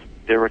us,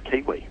 they're a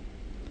Kiwi?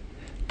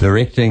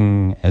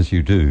 Directing, as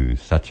you do,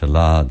 such a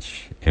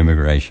large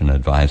immigration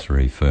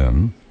advisory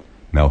firm,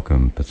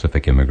 Malcolm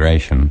Pacific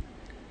Immigration,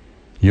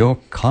 your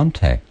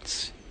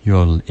contacts,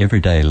 your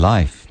everyday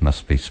life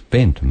must be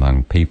spent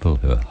among people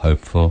who are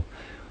hopeful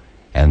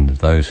and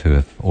those who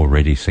have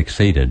already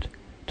succeeded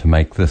to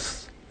make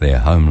this their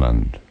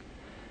homeland.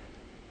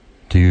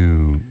 Do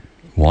you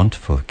want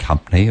for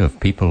company of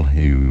people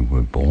who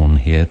were born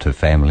here to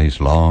families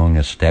long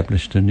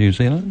established in New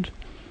Zealand?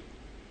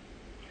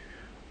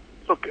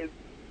 Look,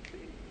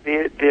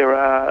 there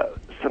are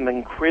some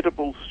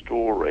incredible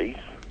stories,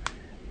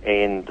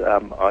 and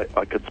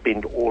I could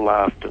spend all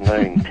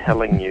afternoon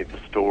telling you the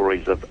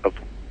stories of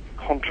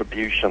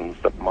contributions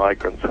that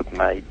migrants have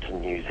made to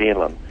New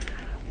Zealand.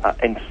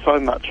 And so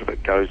much of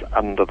it goes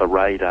under the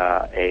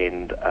radar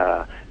and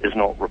is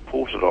not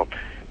reported on.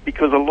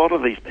 Because a lot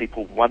of these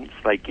people, once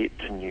they get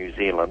to New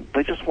Zealand,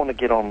 they just want to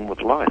get on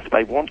with life.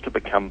 They want to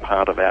become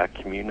part of our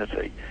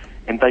community,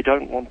 and they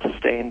don't want to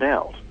stand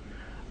out.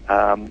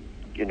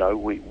 You know,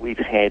 we've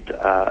had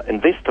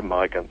investor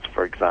migrants,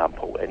 for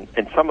example,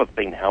 and some have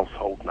been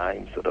household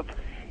names that have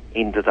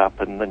ended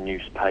up in the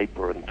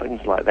newspaper and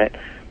things like that.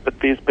 But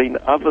there's been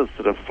others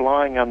that are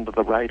flying under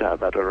the radar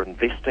that are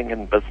investing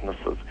in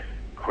businesses,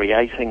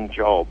 creating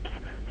jobs,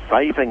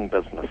 saving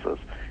businesses,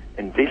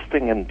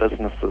 investing in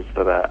businesses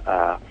that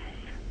are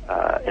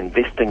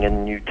investing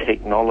in new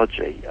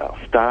technology,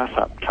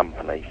 start-up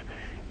companies.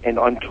 And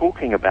I'm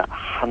talking about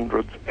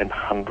hundreds and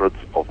hundreds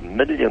of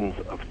millions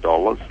of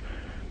dollars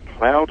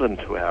plowed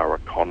into our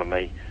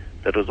economy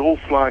that is all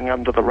flying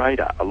under the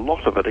radar. A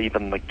lot of it,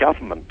 even the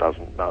government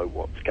doesn't know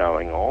what's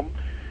going on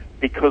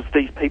because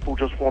these people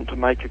just want to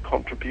make a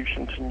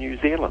contribution to New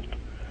Zealand.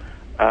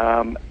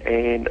 And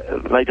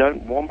they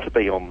don't want to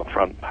be on the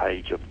front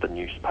page of the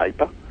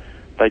newspaper.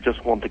 They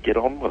just want to get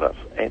on with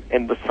it.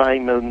 And the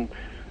same in,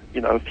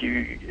 you know, if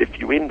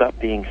you end up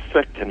being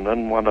sick and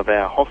in one of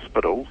our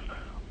hospitals,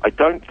 I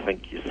don't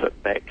think you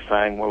sit back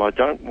saying, well, I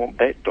don't want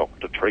that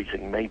doctor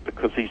treating me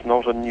because he's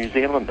not a New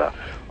Zealander.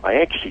 I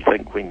actually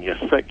think when you're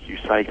sick, you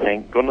say,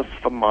 thank goodness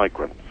for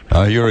migrants.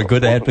 Oh, you're a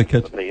good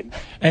advocate.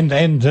 And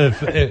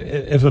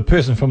if a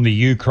person from the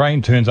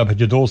Ukraine turns up at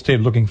your doorstep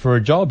looking for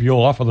a job,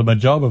 you'll offer them a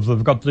job if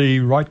they've got the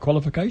right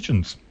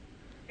qualifications.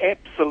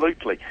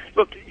 Absolutely.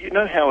 Look, you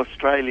know how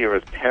Australia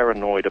is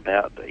paranoid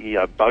about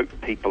boat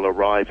people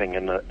arriving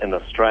in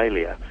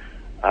Australia.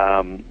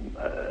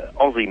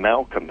 Aussie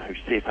Malcolm, who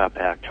set up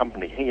our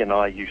company, he and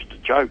I used to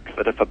joke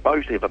that if a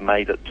boat ever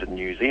made it to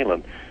New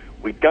Zealand,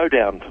 we'd go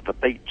down to the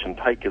beach and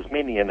take as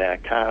many in our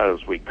car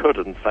as we could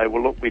and say,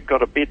 well, look, we've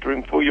got a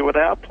bedroom for you at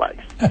our place.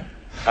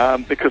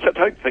 Because I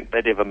don't think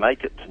they'd ever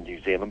make it to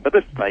New Zealand. But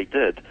if they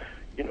did,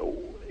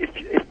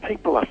 if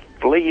people are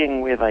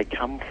fleeing where they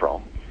come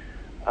from,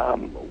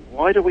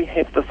 why do we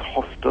have this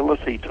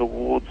hostility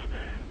towards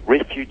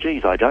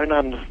refugees? I don't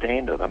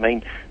understand it. I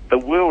mean, the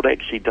world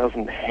actually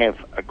doesn't have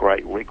a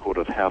great record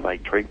of how they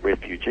treat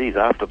refugees.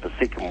 After the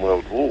Second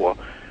World War,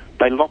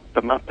 they locked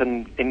them up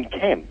in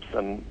camps,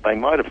 and they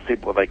might have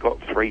said, well, they got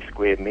 3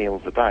 square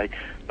meals a day,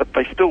 but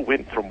they still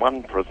went from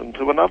one prison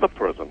to another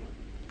prison.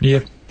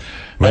 Yeah.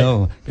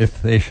 Well,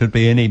 if there should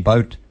be any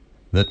boat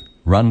that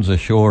runs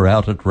ashore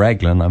out at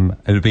Raglan,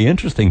 it'd be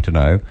interesting to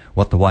know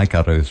what the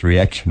Waikato's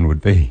reaction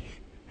would be.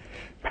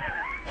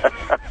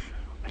 I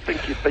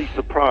think you'd be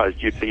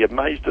surprised. You'd be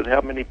amazed at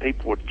how many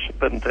people would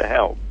chip in to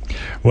help.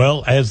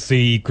 Well, as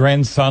the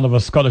grandson of a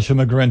Scottish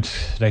immigrant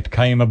that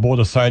came aboard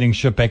a sailing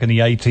ship back in the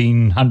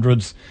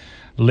 1800s,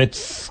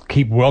 let's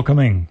keep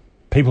welcoming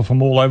people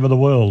from all over the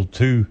world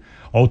to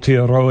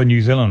Aotearoa,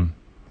 New Zealand.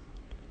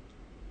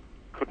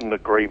 Couldn't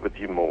agree with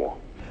you more.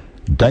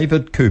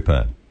 David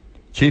Cooper,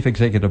 Chief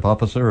Executive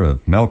Officer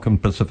of Malcolm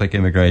Pacific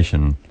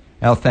Immigration.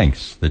 Our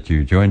thanks that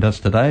you joined us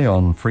today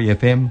on Free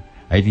FM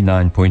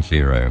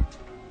 89.0.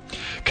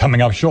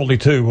 Coming up shortly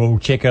too, we'll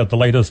check out the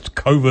latest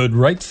COVID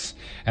rates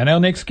and our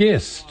next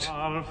guest.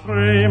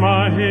 Frame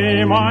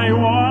him I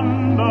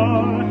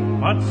wander,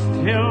 but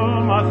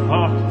still my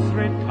thoughts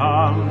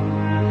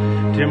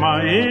return to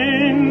my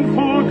in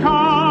full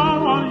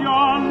cowl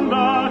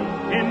yonder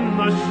in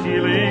the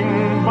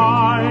shieling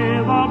by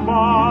the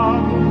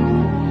barn.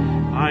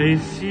 I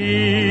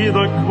see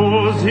the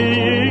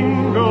cozy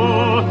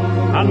ingle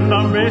and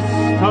the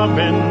mist up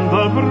in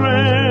the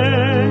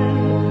brae,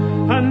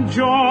 and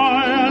joy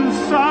and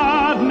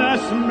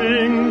sadness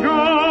mingle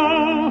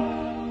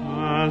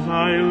as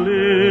I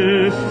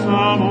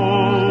listen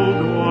old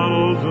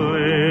world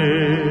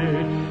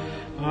lay.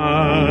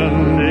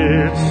 And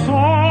it's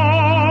so,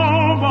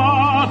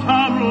 but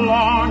I'm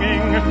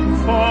longing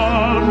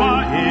for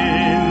my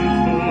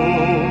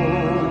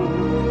info,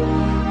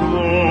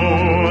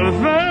 though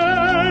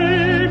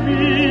they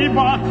be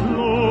but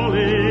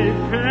lowly,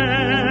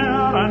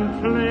 fair and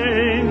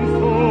plain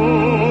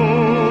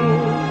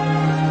folk.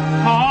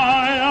 I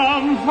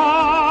am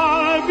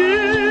far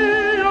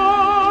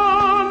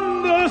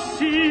beyond the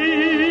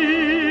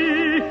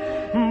sea,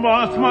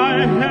 but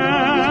my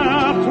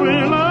heart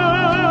will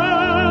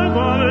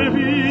ever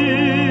be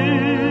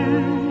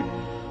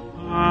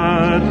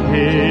at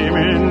home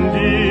in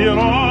dear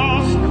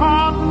old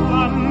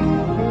Scotland,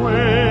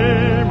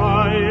 where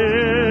my aim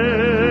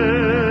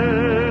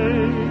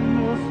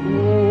flows.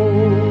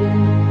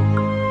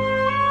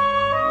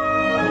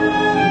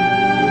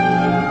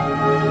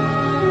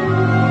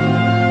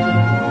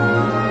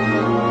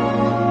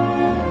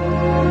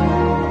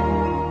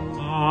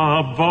 A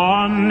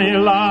bonny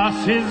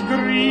lass is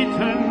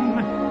greeting,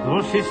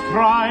 though she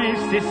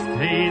strives to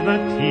stay the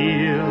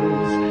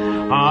tears.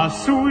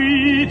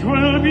 Sweet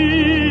will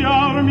be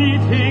our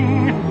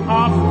meeting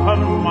after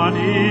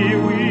muddy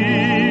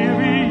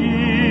weary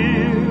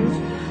years.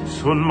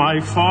 Soon my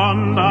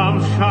fond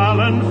arms shall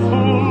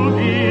enfold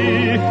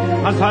ye,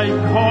 as I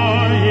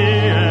call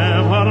ye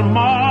ever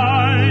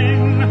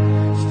mine.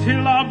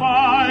 Still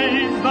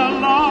abides the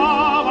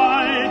love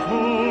I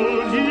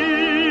told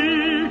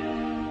ye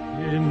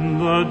in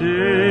the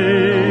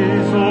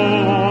days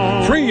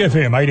of Free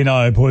FM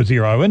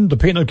 89.0,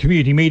 independent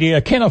community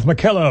media. Kenneth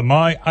McKellar,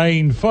 my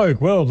ain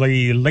folk. Well,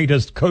 the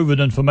latest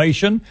COVID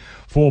information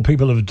for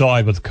people who have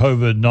died with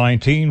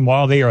COVID-19,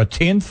 while there are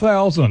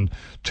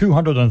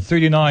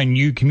 10,239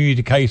 new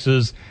community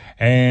cases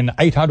and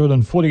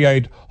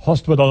 848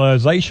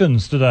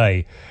 hospitalizations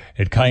today.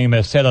 It came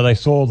as Saturday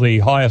saw the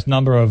highest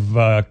number of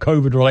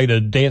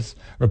COVID-related deaths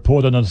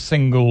reported in a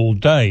single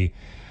day.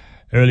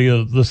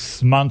 Earlier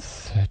this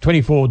month,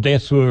 24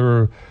 deaths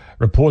were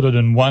reported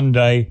in one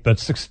day, but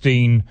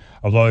 16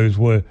 of those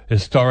were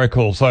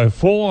historical. So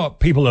 4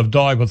 people have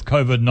died with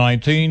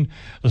COVID-19.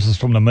 This is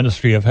from the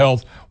Ministry of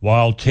Health,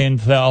 while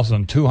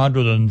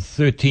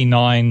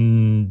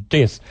 10,239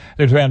 deaths.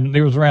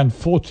 There was around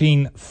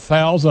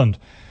 14,000.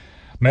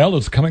 Mel,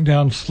 it's coming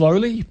down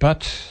slowly,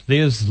 but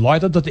there's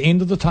light at the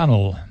end of the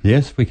tunnel.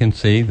 Yes, we can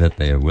see that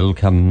there will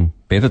come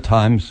better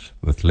times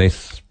with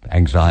less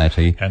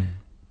anxiety. And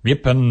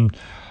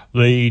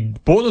the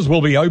borders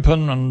will be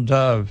open, and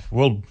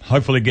we'll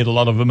hopefully get a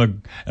lot of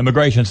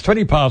immigration. It's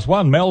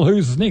 1:20. Mel,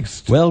 who's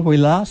next? Well, we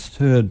last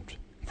heard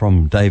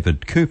from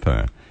David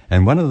Cooper,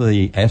 and one of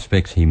the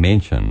aspects he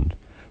mentioned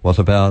was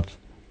about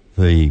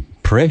the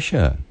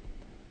pressure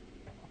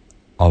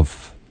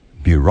of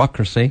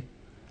bureaucracy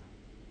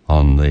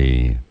on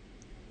the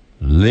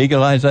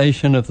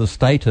legalization of the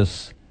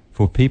status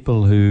for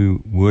people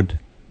who would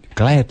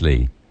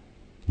gladly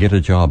get a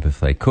job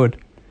if they could,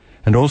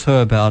 and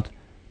also about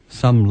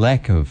some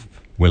lack of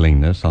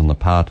willingness on the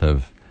part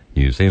of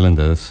New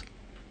Zealanders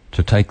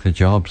to take the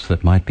jobs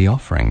that might be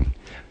offering.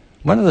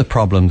 One of the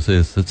problems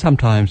is that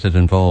sometimes it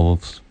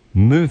involves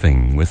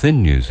moving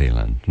within New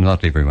Zealand.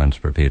 Not everyone's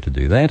prepared to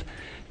do that,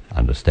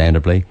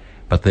 understandably,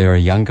 but there are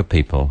younger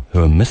people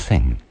who are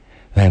missing.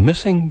 They're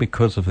missing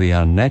because of the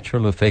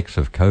unnatural effects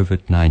of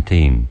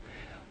COVID-19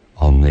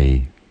 on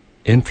the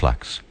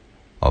influx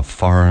of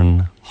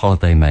foreign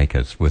holiday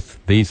makers with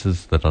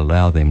visas that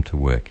allow them to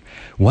work.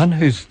 One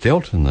who's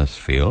dealt in this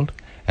field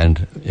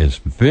and is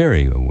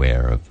very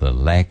aware of the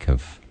lack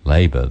of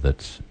labour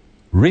that's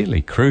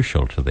really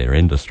crucial to their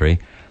industry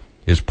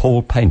is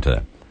Paul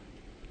Painter,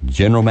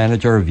 General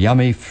Manager of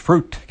Yummy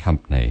Fruit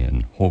Company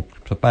in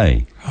Hawke's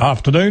Bay.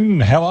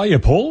 Afternoon. How are you,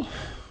 Paul?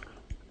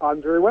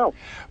 I'm very well.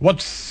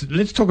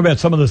 Let's talk about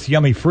some of this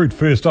yummy fruit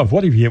first off.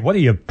 What do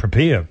you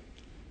prepare?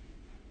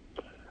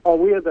 Oh,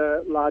 we are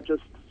the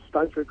largest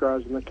stone fruit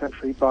growers in the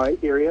country by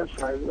area.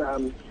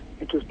 So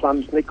peaches,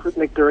 plums,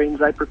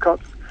 nectarines,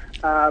 apricots,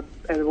 and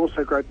we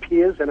also grow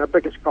pears. And our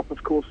biggest crop,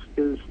 of course,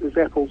 is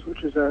apples,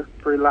 which is a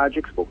very large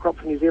export crop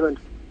for New Zealand.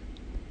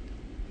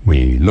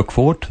 We look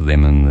forward to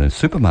them in the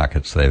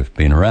supermarkets. They've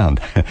been around.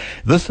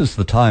 This is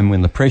the time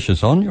when the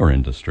pressure's on your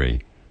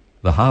industry,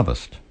 the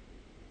harvest.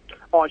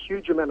 Oh, a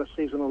huge amount of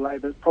seasonal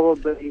labour,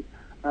 probably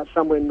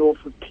somewhere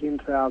north of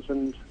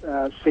 10,000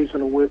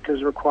 seasonal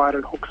workers required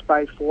in Hawke's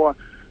Bay for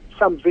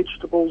some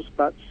vegetables,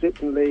 but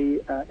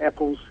certainly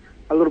apples,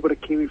 a little bit of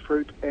kiwi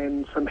fruit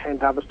and some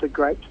hand-harvested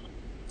grapes.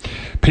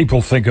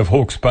 People think of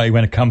Hawke's Bay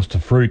when it comes to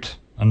fruit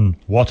and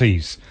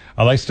watties.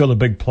 Are they still a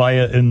big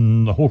player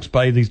in the Hawke's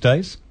Bay these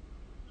days?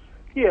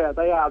 Yeah,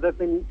 they are.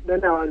 They're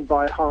now owned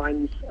by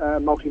Heinz,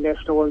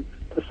 multinational, and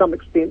to some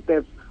extent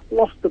they've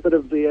lost a bit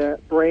of their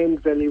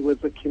brand value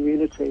with the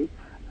community,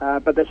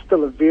 but they're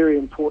still a very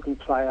important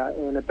player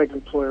and a big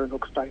employer in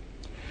Hawke's Bay.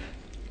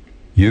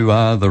 You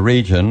are the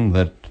region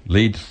that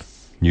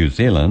leads New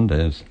Zealand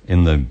as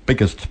in the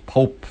biggest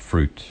pulp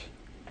fruit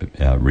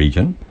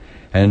region,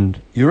 and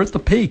you're at the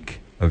peak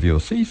of your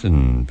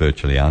season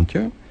virtually, aren't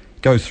you?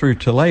 Go through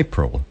till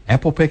April.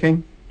 Apple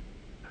picking?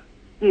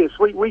 Yes,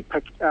 we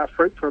pick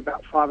fruit for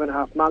about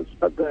 5.5 months,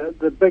 but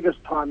the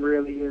biggest time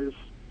really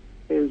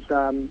is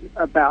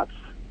about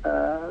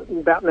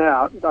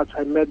now. I'd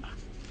say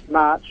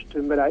mid-March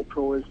to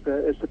mid-April is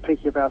the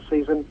peak of our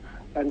season,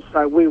 and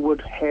so we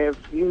would have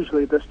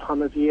usually this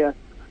time of year.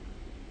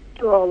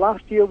 Well,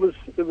 last year it was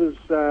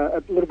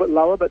a little bit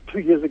lower, but 2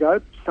 years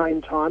ago,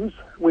 same times,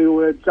 we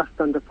were just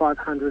under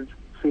 500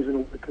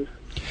 seasonal workers.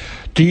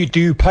 Do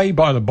you pay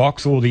by the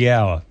box or the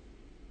hour?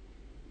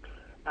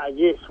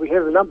 Yes, we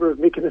have a number of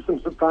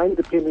mechanisms of paying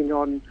depending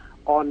on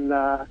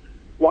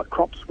what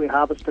crops we're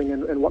harvesting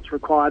and what's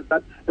required.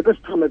 But at this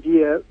time of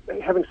year,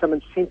 having some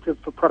incentive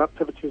for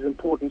productivity is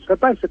important. So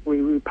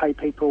basically, we pay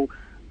people,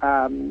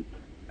 well,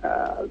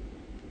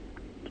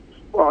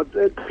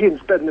 it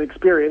depends on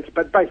experience,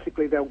 but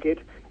basically they'll get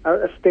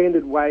a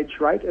standard wage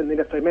rate, and then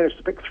if they manage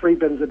to pick 3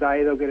 bins a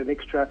day, they'll get an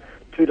extra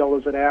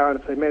 $2 an hour, and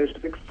if they manage to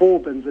pick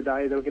 4 bins a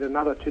day, they'll get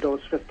another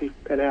 $2.50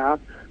 an hour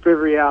for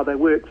every hour they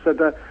work. So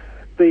the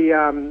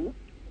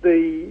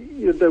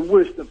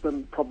worst of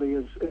them probably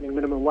is earning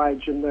minimum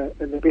wage, and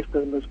the best of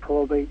them is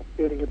probably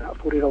earning about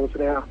 $40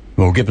 an hour.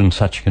 Well, given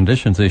such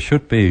conditions, there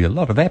should be a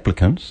lot of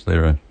applicants.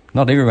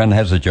 Not everyone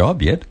has a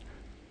job yet.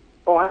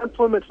 Oh,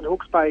 unemployment in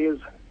Hawke's Bay is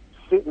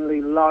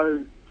certainly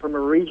low from a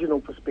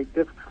regional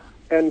perspective,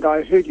 and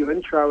I heard your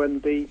intro,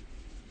 and the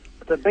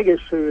big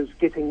issue is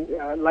getting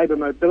labour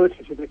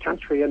mobility to the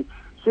country, and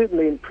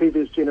certainly in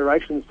previous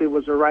generations there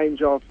was a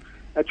range of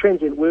a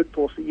transient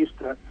workforce that used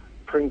to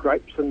bring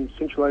grapes in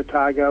Central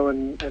Otago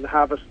and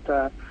harvest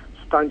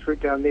stone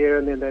fruit down there,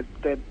 and then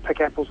they'd pick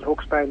apples in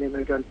Hawke's Bay, and then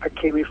they'd go and pick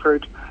kiwi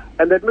fruit,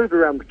 and they'd move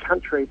around the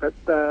country, but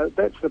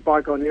that's the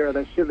bygone era.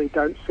 They certainly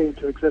don't seem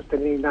to exist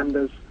in any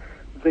numbers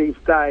these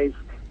days.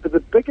 But the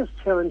biggest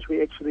challenge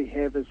we actually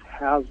have is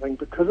housing.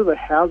 Because of the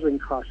housing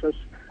crisis,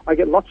 I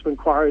get lots of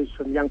inquiries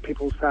from young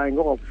people saying,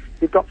 oh,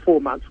 you've got 4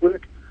 months'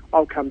 work,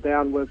 I'll come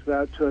down with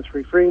 2 or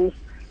 3 friends,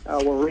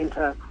 we'll rent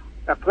a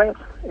flat,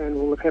 and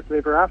we'll live happily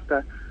ever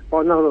after.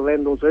 Well, none of the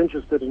landlords are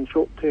interested in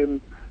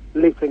short-term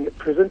letting at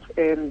present,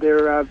 and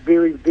there are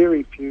very,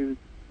 very few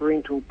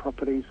rental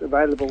properties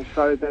available,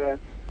 so they're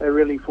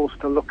really forced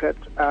to look at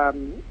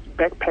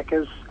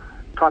backpackers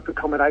type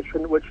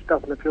accommodation, which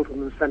doesn't appeal to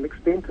them to the same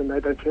extent, and they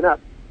don't turn up.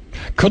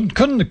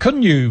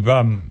 Couldn't you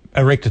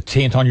erect a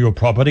tent on your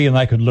property and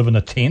they could live in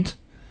a tent?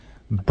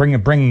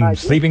 Bring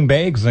sleeping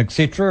bags,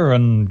 etc.,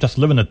 and just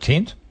live in a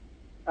tent?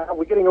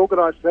 We're getting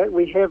organised for that.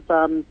 We have,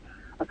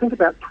 I think,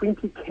 about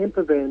 20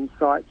 camper van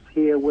sites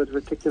here with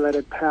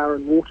reticulated power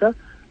and water,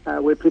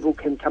 where people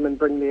can come and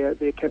bring their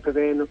camper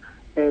van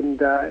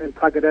and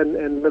plug it in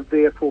and live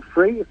there for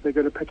free if they're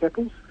going to pick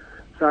apples.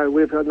 So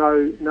we've got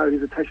no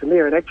hesitation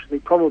there, and actually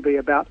probably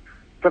about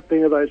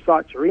 15 of those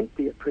sites are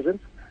empty at present.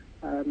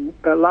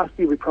 But last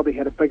year we probably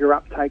had a bigger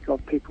uptake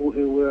of people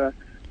who were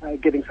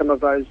getting some of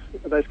those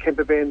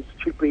camper vans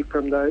cheaply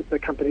from the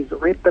companies that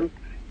rent them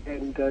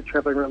and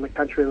travelling around the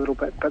country a little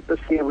bit. But this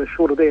year we're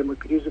short of them. We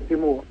could use a few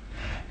more.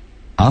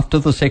 After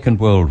the Second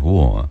World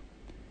War,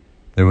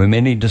 there were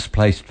many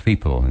displaced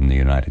people in the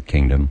United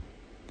Kingdom.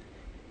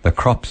 The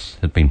crops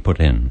had been put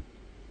in,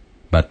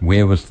 but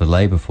where was the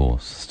labour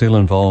force? Still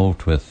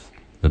involved with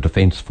the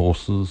defence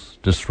forces,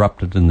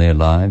 disrupted in their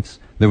lives?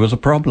 There was a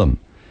problem.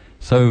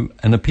 So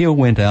an appeal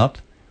went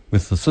out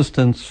with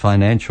assistance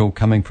financial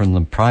coming from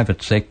the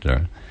private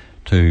sector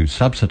to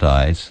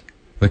subsidise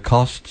the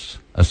costs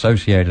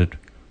associated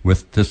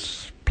with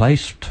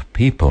displaced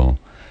people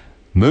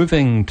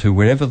moving to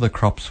wherever the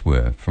crops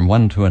were, from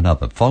one to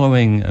another,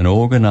 following an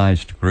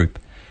organised group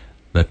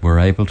that were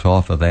able to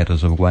offer that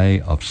as a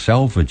way of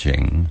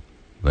salvaging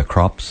the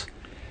crops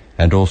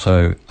and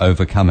also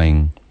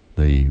overcoming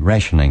the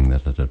rationing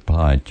that had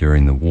applied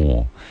during the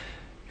war.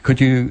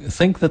 Could you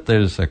think that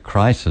there's a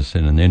crisis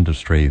in an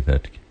industry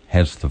that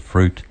has the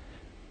fruit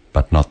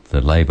but not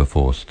the labour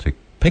force to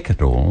pick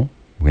it all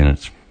when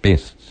it's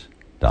best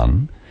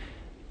done?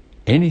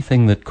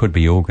 Anything that could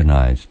be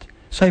organised,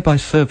 say by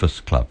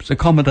service clubs,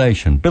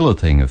 accommodation,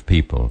 billeting of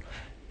people,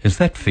 is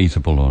that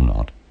feasible or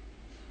not?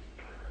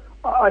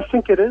 I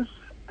think it is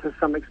to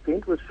some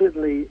extent. We've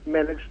certainly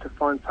managed to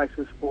find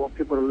places for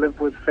people to live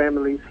with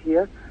families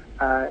here,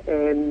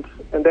 and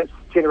that's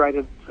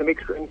generated some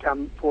extra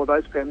income for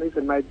those families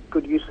and made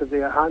good use of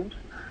their homes.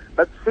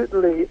 But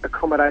certainly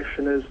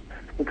accommodation is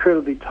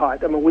incredibly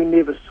tight. I mean, we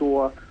never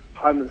saw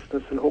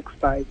homelessness in Hawke's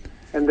Bay,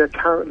 and there are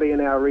currently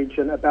in our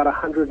region about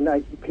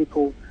 180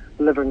 people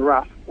living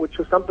rough, which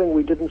is something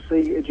we didn't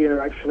see a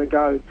generation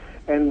ago.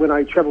 And when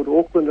I travelled to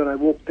Auckland and I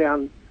walked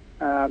down,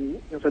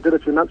 as I did a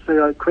few months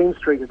ago, Queen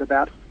Street at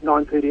about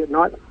 9:30 at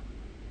night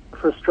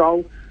for a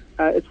stroll,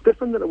 it's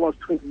different than it was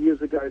 20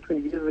 years ago.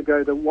 20 years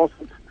ago there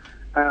wasn't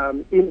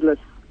endless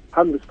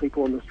homeless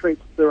people on the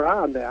streets. There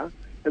are now.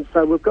 And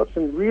so we've got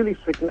some really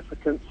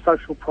significant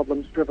social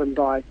problems driven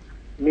by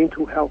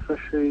mental health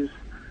issues,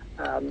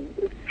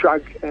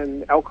 drug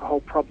and alcohol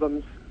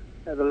problems,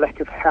 the lack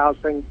of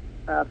housing,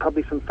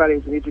 probably some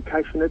failures in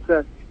education. It's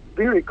a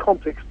very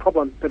complex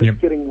problem, but it's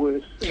getting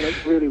worse, and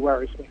it really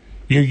worries me.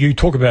 You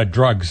talk about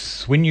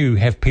drugs. When you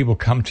have people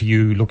come to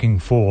you looking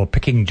for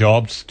picking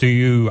jobs, do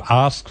you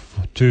ask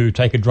to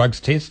take a drugs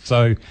test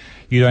so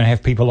you don't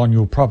have people on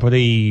your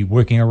property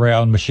working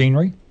around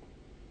machinery?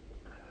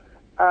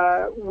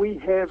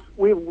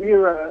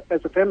 We're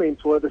as a family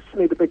employer,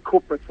 certainly the big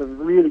corporates are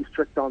really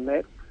strict on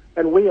that,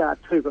 and we are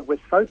too, but we're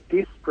so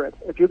desperate.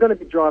 If you're going to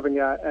be driving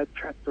a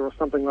tractor or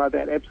something like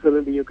that,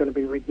 absolutely you're going to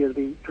be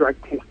regularly drug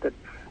tested.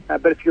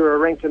 But if you're a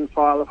rank and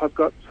file, if I've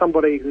got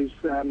somebody who's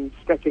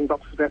stacking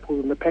boxes of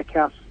apples in the pack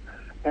house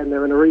and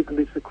they're in a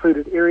reasonably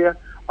secluded area,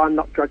 I'm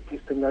not drug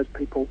testing those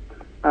people.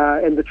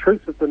 And the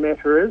truth of the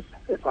matter is,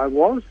 if I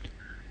was,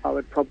 I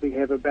would probably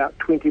have about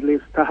 20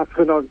 less staff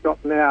than I've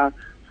got now.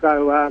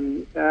 So,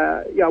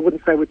 I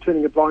wouldn't say we're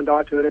turning a blind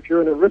eye to it. If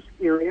you're in a risk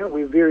area,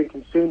 we're very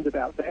concerned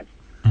about that.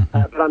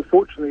 But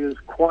unfortunately, there's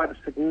quite a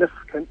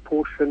significant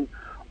portion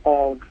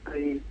of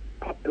the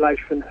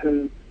population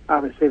who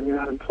are receiving an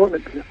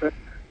unemployment benefit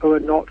who are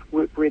not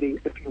work ready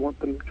if you want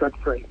them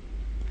drug-free.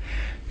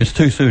 It's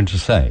too soon to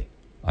say,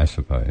 I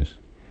suppose.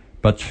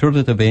 But should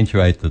it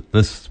eventuate that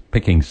this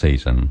picking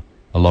season,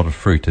 a lot of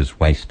fruit is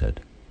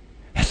wasted?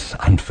 It's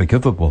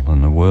unforgivable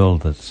in a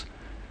world that's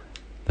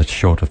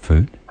short of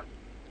food.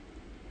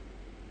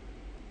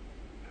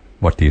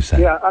 What do you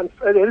say? Yeah,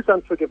 it is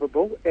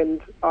unforgivable,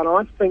 and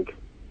I think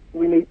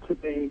we need to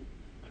be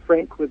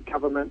frank with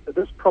government that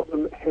this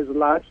problem has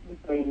largely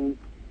been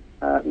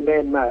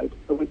man-made.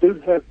 But we do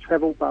have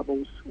travel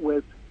bubbles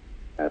with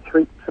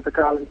 3 Pacific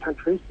Island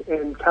countries,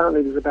 and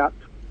currently there's about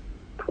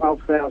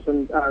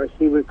 12,000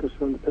 RSE workers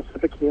from the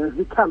Pacific here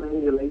who come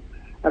annually.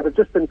 They've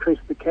just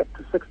increased the cap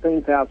to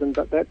 16,000,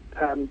 but that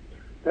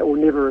will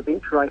never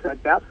eventuate, I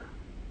doubt.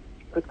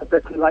 It's a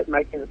bit too late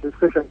making a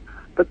decision.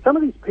 But some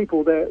of these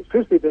people, they're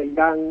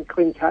young,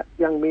 clean-cut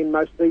young men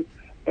mostly,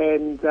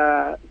 and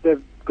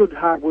they're good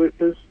hard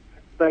workers.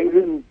 They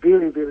earn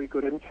very, very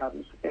good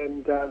incomes,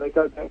 and they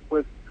go back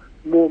with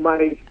more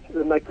money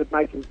than they could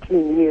make in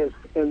 10 years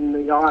in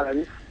the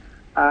islands.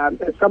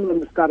 And some of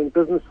them are starting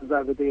businesses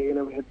over there. You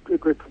know, we had a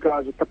group of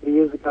guys a couple of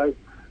years ago.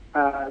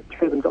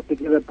 2 of them got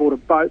together, bought a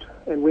boat,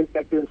 and went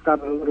back there and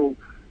started a little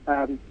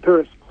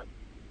tourist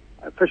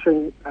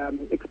fishing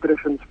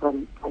expeditions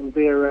from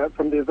their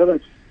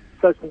village.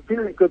 So some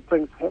very good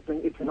things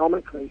happening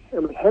economically,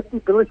 and we have the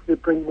ability to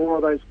bring more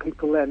of those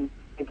people in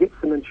and get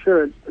some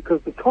insurance, because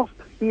the cost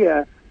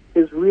here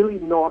is really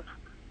not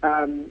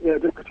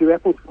just a few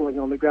apples falling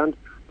on the ground.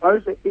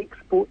 Those are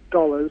export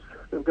dollars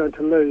that we're going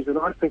to lose, and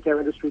I think our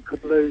industry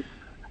could lose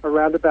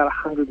around about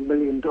 $100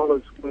 million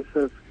worth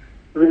of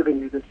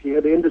revenue this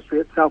year. The industry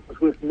itself is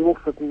worth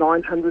north of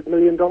 $900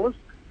 million. It'd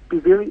be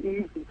very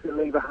easy to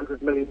leave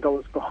 $100 million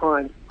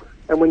behind.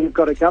 And when you've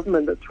got a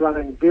government that's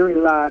running very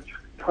large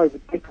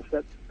COVID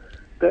deficits,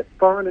 that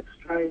foreign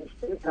exchange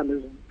income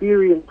is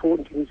very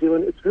important to New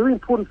Zealand. It's very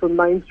important for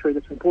Main Street.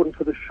 It's important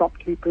for the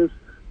shopkeepers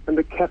and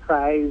the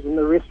cafes and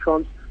the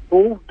restaurants,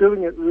 all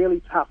doing it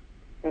really tough.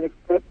 And if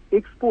that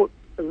export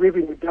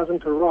revenue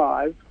doesn't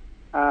arrive,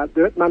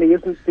 that money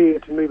isn't there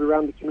to move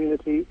around the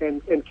community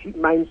and keep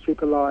Main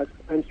Street alive.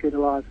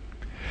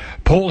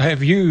 Paul,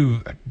 do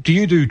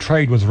you do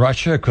trade with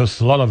Russia?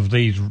 Because a lot of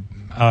these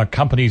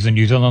companies in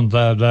New Zealand,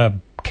 they're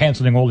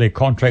cancelling all their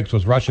contracts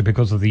with Russia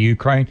because of the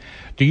Ukraine.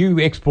 Do you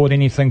export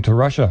anything to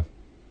Russia?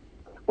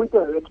 We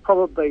do. It's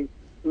probably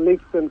less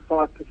than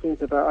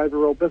 5% of our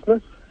overall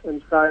business,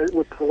 and so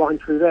we're line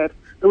through that.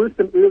 There were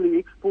some early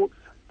exports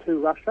to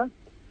Russia,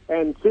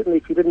 And certainly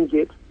if you didn't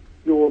get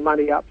your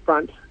money up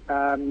front,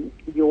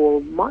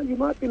 you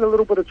might be in a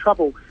little bit of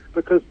trouble,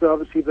 because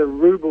obviously the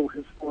ruble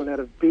has fallen out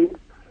of bed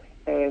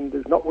and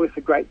is not worth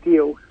a great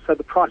deal. So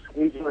the price of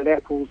New Zealand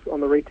apples on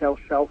the retail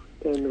shelf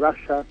in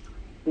Russia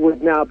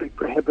would now be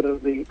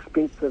prohibitively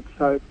expensive.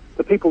 So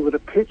the people that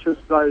have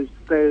purchased those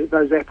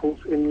apples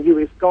in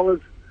US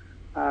dollars,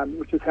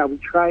 which is how we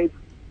trade,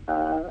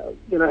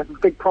 have a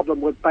big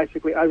problem with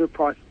basically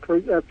overpriced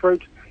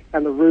fruit,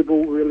 and the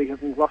ruble really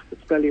hasn't lost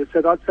its value.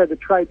 So I'd say the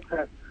trade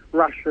to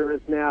Russia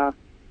is now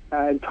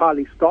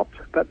entirely stopped,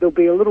 but there'll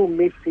be a little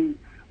messy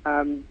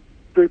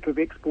group of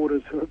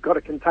exporters who have got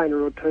a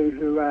container or two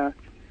who are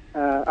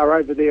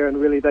over there, and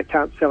really they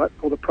can't sell it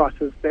for the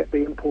prices that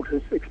the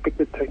importers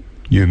expected to.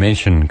 You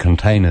mentioned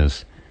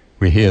containers.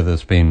 We hear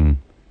there's been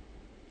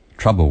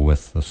trouble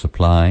with the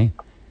supply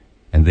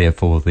and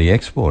therefore the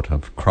export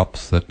of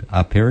crops that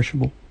are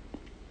perishable.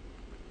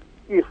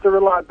 Yes, the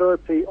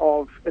reliability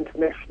of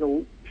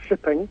international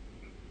shipping,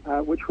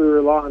 which we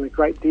rely on a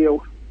great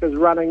deal, is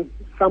running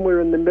somewhere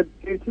in the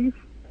mid-30s.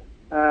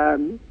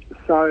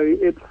 So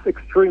it's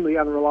extremely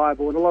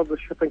unreliable, and a lot of the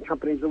shipping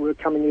companies that were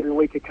coming every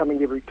week are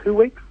coming every 2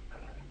 weeks,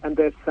 and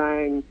they're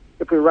saying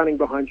if we're running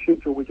behind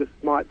schedule, we just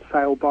might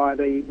sail by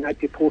the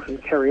Napier port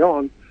and carry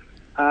on.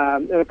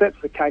 And if that's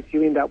the case,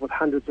 you end up with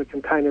hundreds of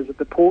containers at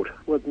the port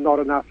with not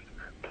enough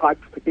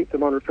pipes to keep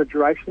them on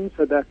refrigeration.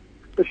 So the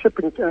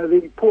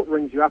port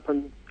rings you up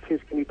and says,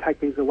 can you take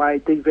these away,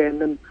 devan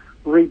them,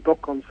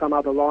 rebook on some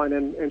other line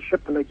and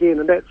ship them again.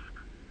 And that's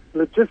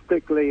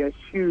logistically a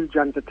huge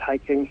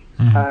undertaking.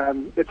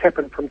 It's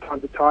happened from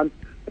time to time.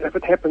 And if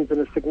it happens in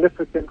a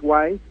significant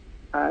way,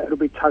 it'll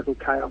be total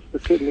chaos.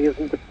 There certainly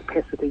isn't the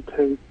capacity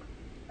to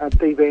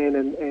devan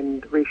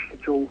and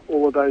reschedule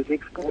all of those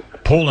exports.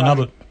 Paul,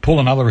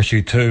 another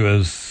issue too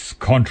is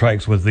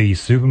contracts with the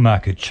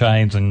supermarket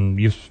chains, and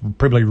you've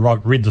probably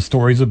read the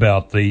stories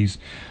about these.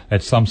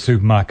 At some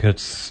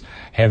supermarkets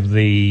have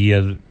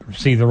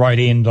see the right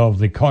end of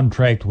the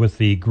contract with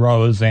the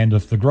growers, and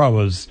if the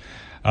growers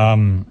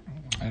do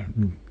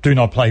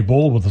not play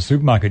ball with the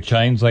supermarket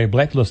chains, they are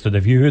blacklisted.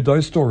 Have you heard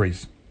those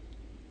stories?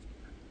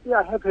 Yeah,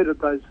 I have heard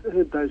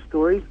those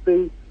stories.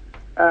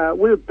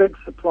 We're a big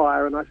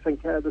supplier, and I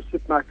think the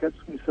supermarkets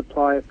we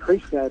supply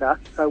appreciate us,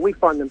 so we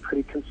find them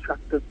pretty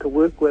constructive to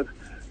work with.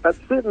 But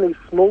certainly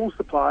small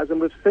suppliers, and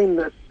we've seen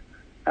this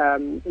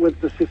with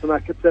the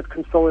supermarkets, they've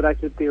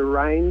consolidated their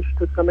range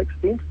to some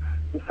extent,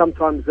 and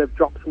sometimes they've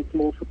dropped some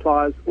small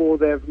suppliers, or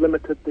they've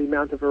limited the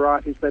amount of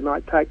varieties they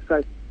might take.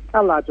 So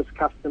our largest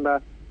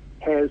customer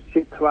has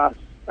said to us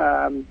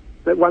that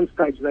at one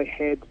stage they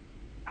had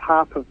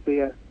half of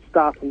their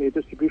staff in their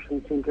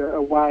distribution centre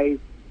away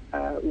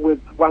with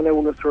one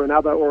illness or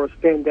another, or a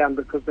stand down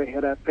because they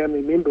had a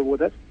family member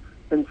with it,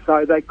 and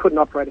so they couldn't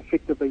operate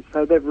effectively.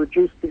 So they've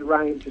reduced their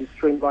range and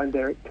streamlined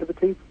their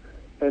activities,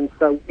 and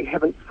so we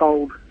haven't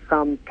sold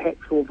some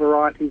packs or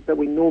varieties that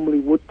we normally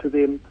would to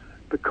them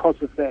because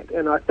of that.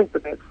 And I think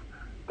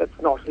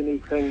that's not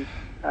anything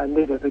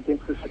negative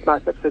against the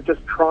supermarkets. They're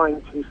just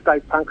trying to stay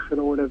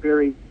functional in a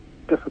very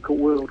difficult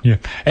world. Yeah,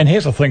 and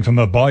here's the thing from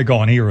a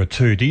bygone era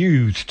too. Do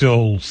you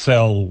still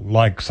sell,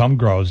 like some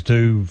growers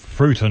do,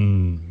 fruit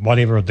and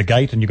whatever at the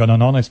gate, and you've got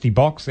an honesty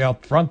box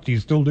out front? Do you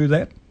still do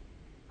that?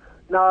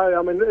 No,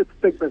 I mean, it's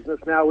big business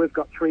now. We've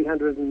got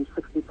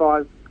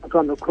 365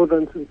 full-time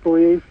equivalent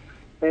employees,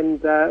 and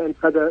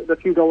so the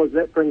few dollars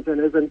that brings in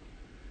isn't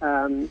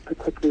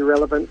particularly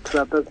relevant to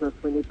our business.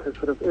 We need to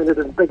sort of earn it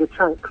in bigger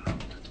chunks.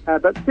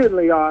 But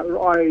certainly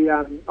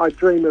I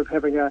dream of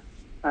having a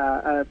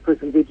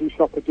fruit and veggie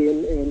shop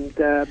again,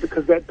 and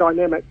because that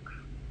dynamic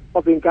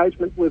of the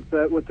engagement with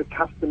the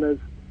customers,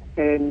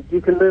 and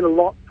you can learn a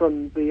lot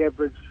from the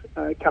average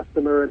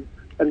customer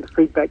and the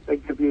feedback they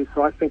give you.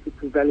 So I think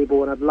it's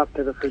invaluable, and I'd love to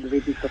have a fruit and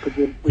veggie shop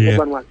again. We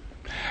have one.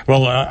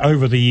 Well,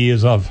 over the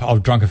years,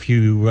 I've drunk a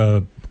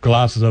few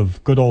glasses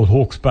of good old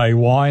Hawke's Bay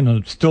wine,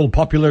 and it's still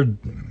popular.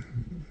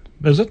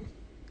 Is it?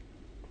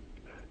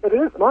 It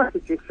is. My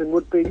suggestion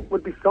would be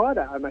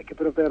cider. I make a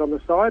bit of that on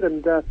the side,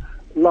 and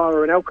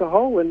lower in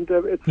alcohol, and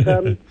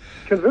it's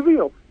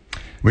convivial.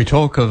 We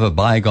talk of a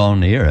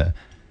bygone era.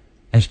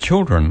 As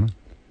children,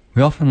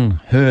 we often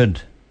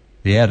heard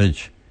the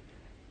adage,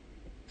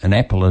 an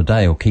apple a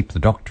day will keep the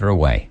doctor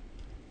away.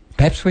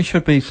 Perhaps we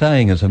should be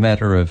saying, as a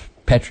matter of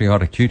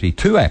patriotic duty,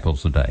 2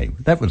 apples a day.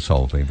 That would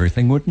solve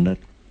everything, wouldn't it?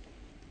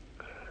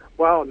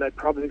 Well, they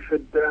probably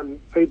should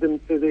feed them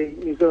to the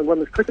New Zealand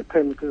women's cricket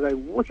team, because they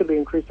wickedly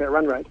increased their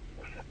run rate.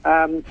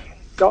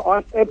 So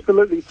I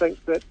absolutely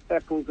think that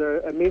apples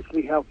are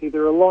immensely healthy.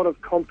 There are a lot of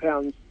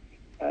compounds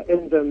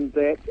in them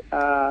that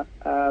are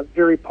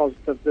very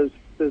positive.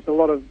 There's a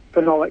lot of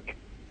phenolic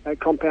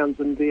compounds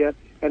in there,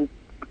 and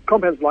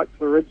compounds like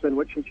fluoridin,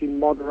 which actually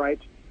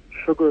moderate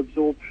sugar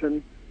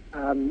absorption.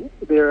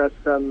 There are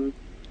some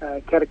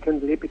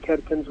catechins and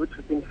epicatechins which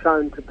have been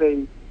shown to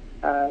be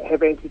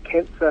have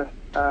anti-cancer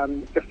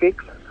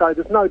effects. So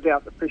there's no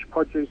doubt that fresh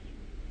produce,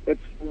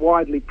 it's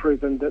widely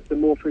proven that the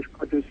more fresh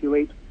produce you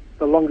eat,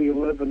 the longer you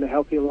live and the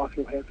healthier life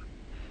you'll have.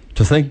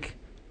 To think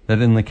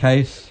that in the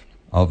case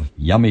of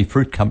Yummy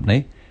Fruit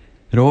Company,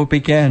 it all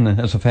began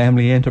as a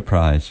family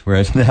enterprise,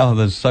 whereas now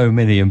there's so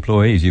many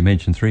employees. You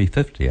mentioned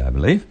 350, I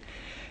believe.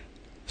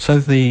 So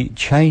the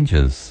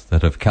changes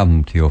that have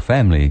come to your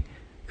family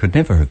could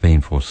never have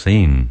been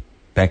foreseen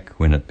back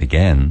when it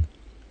began.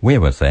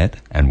 Where was that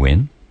and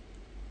when?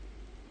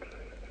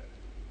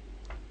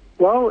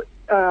 Well,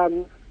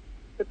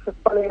 it's a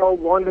funny old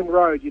winding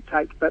road you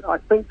take, but I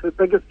think the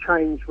biggest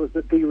change was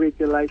the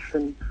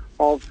deregulation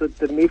of the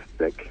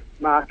domestic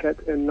market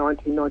in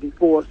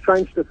 1994.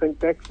 Strange to think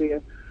back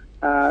there,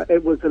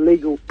 it was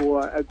illegal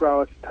for a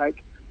grower to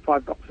take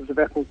 5 boxes of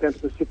apples down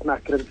to the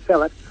supermarket and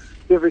sell it.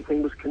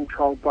 Everything was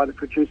controlled by the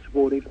producer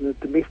board, even the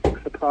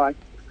domestic supply.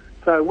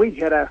 So we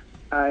had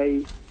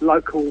a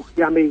local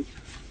Yummy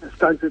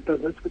stone fruit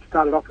business which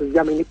started off as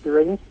Yummy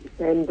Nectarines,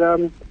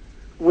 and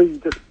we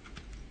just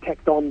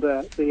tacked on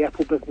the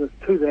apple business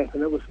to that,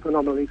 and it was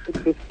phenomenally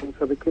successful,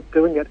 so we kept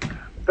doing it.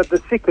 But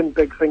the second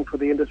big thing for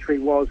the industry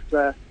was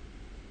the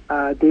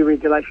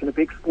deregulation of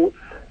exports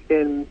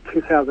in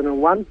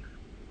 2001,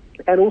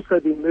 and also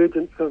the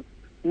emergence of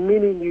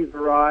many new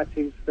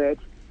varieties that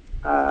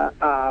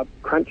are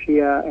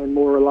crunchier and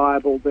more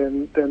reliable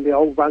than the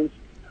old ones.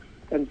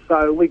 And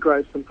so we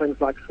grow some things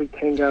like Sweet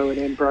Tango and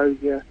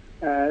Ambrosia,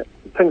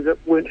 things that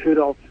weren't heard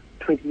of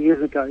 20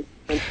 years ago.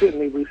 And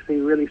certainly we see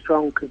really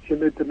strong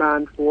consumer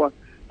demand for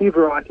new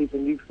varieties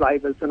and new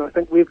flavours. And I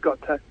think we've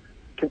got to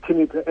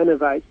continue to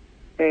innovate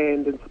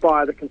and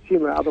inspire the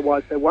consumer.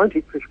 Otherwise they won't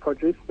eat fresh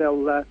produce.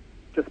 They'll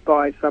just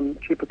buy some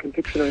cheaper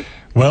confectionery.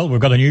 Well, we've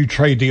got a new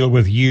trade deal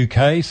with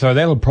UK, so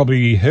that'll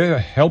probably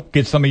help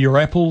get some of your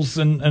apples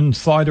and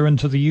cider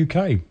into the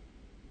UK.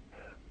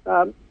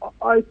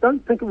 I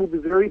don't think it will be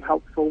very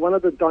helpful. One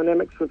of the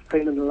dynamics we've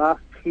seen in the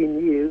last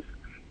 10 years,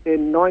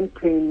 in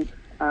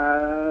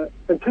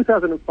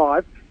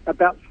 2005,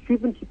 about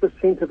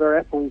 70% of our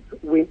apples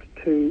went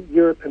to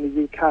Europe and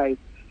the UK,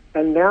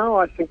 and now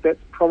I think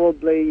that's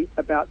probably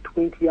about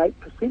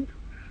 28%.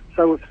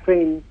 So we've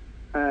seen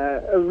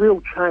a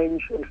real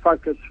change in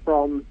focus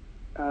from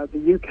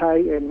the UK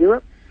and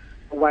Europe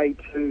away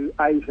to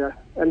Asia,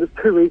 and there's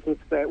 2 reasons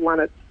for that. One,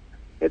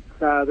 it's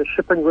the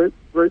shipping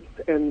routes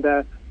and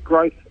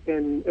growth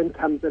in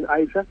incomes in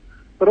Asia,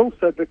 but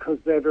also because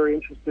they're very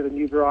interested in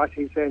new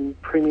varieties and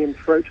premium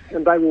fruit,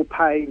 and they will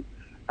pay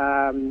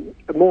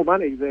more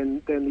money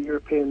than the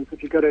Europeans.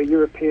 If you go to a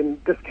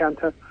European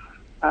discounter,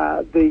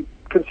 the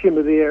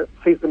consumer there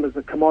sees them as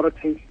a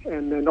commodity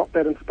and they're not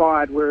that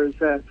inspired, whereas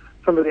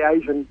some of the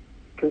Asian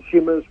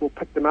consumers will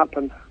pick them up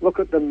and look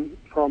at them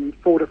from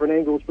 4 different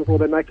angles before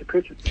they make a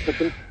purchase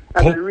decision.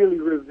 And they really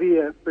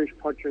revere fresh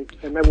produce,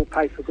 and they will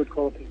pay for good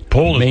quality.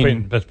 Paul,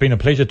 it's been a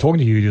pleasure talking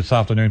to you this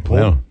afternoon, Paul.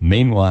 Well,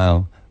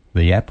 meanwhile,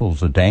 the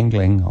apples are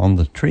dangling on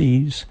the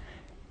trees.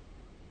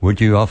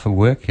 Would you offer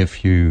work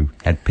if you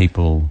had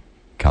people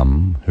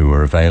come who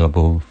are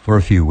available for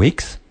a few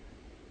weeks?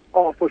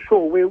 Oh, for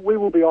sure. We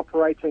will be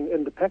operating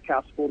in the pack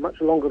house for much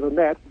longer than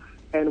that.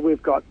 And we're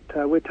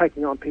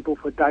taking on people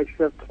for day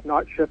shift,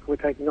 night shift. We're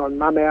taking on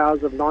mum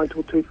hours of 9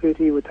 till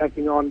 2:30. We're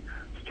taking on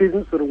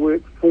students that'll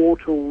work 4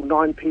 till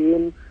 9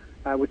 p.m.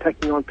 We're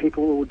taking on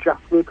people who will just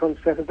work on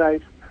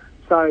Saturdays.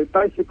 So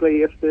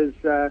basically, if there's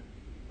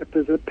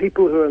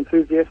people who are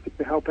enthusiastic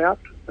to help out,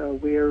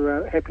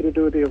 we're happy to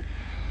do a deal.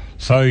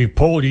 So,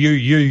 Paul, you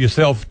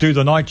yourself do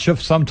the night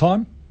shift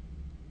sometime?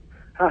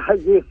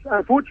 Yes.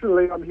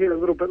 Unfortunately, I'm here a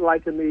little bit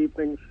late in the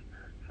evenings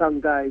some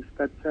days,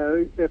 but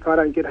if I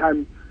don't get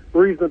home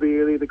reasonably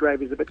early, the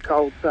gravy's a bit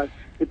cold, so I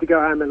get to go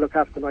home and look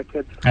after my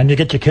kids. And you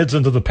get your kids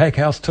into the pack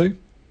house too?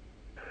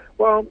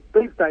 Well,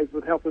 these days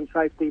with health and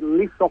safety,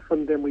 less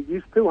often than we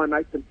used to. I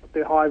make them put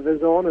their high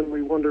vis on and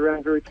we wander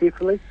around very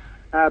carefully.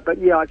 But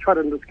yeah, I try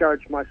to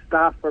discourage my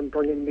staff from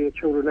bringing their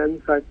children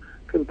in, so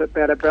I feel a bit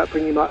bad about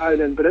bringing my own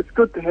in. But it's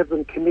good to have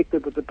them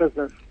connected with the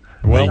business.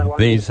 Well, so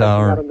these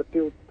are out in the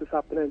field this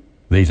afternoon.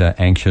 These are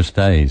anxious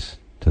days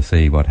to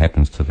see what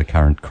happens to the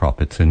current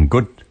crop. It's in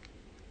good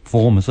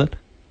form, is it?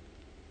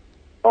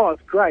 Oh,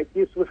 it's great.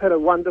 Yes, we've had a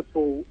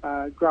wonderful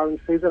growing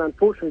season.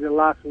 Unfortunately, the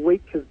last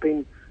week has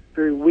been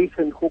very wet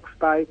in Hawke's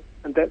Bay,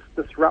 and that's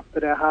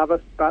disrupted our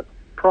harvest. But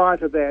prior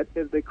to that,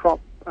 the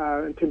crop,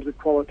 in terms of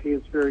quality,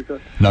 is very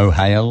good. No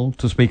hail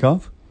to speak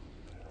of?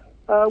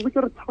 We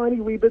got a tiny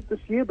wee bit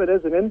this year, but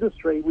as an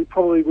industry, we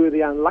probably were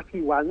the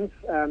unlucky ones.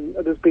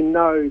 There's been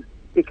no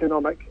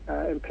economic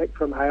impact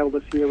from hail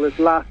this year, whereas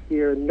last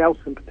year in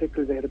Nelson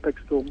particularly, they had a big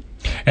storm.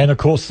 And of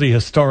course, the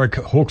historic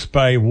Hawke's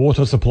Bay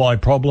water supply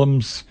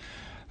problems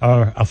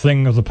are a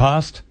thing of the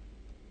past?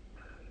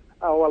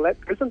 Oh, well,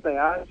 at present they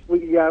are.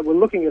 We're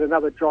looking at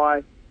another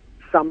dry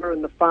summer,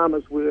 and the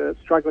farmers were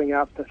struggling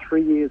after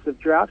 3 years of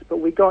drought, but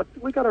we got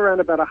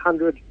around about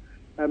 100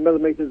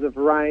 millimetres of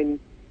rain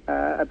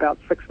about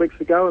 6 weeks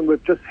ago, and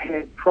we've just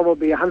had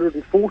probably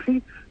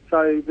 140.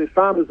 So the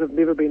farmers have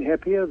never been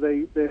happier.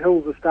 The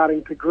hills are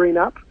starting to green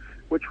up,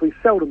 which we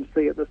seldom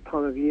see at this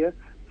time of year.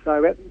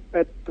 So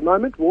at the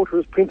moment, water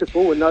is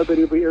plentiful and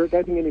nobody will be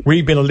irrigating anything.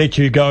 We better let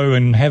you go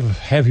and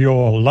have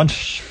your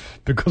lunch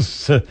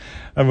because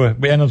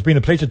and it's been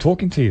a pleasure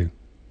talking to you.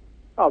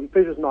 Oh, the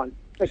pleasure's mine.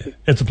 Thank you.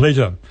 It's a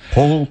pleasure.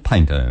 Paul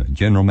Painter,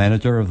 General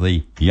Manager of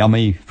the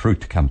Yummy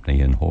Fruit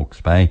Company in Hawke's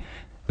Bay.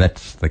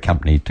 That's the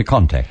company to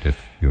contact if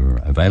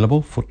you're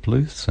available,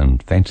 footloose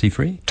and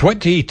fancy-free.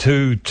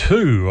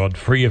 22-2 on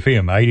Free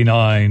FM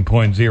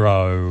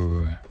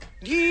 89.0.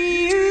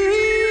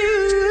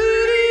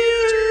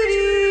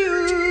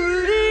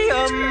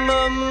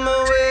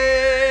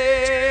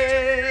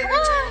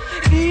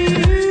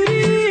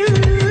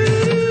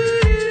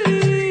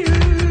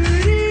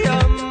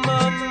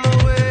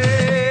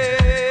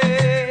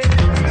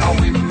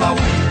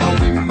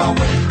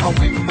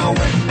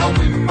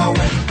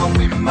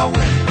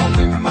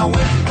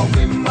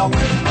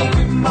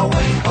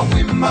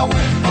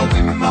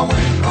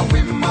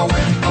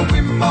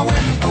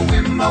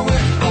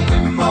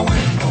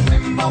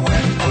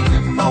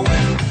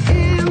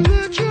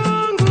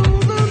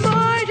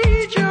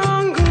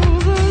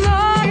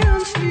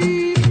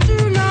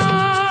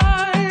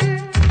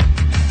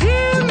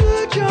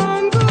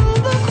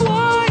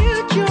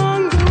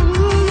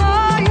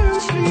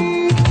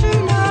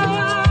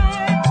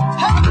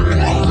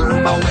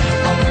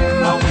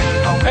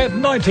 At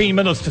 19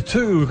 minutes to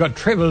 2, we've got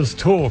Trevor's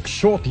talk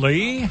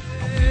shortly.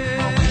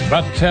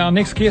 But our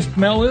next guest,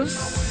 Mel,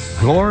 is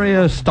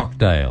Gloria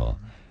Stockdale.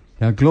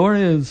 Now,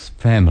 Gloria's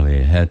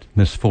family had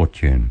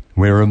misfortune.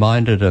 We're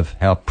reminded of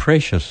how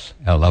precious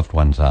our loved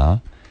ones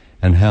are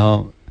and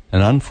how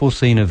an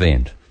unforeseen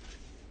event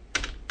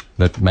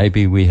that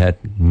maybe we had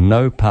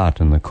no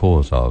part in the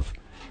cause of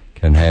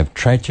can have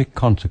tragic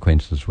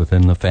consequences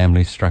within the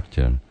family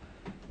structure.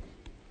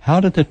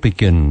 How did it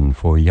begin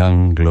for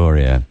young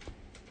Gloria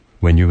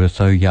when you were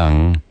so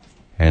young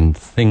and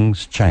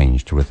things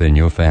changed within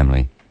your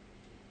family?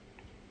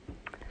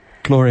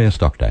 Gloria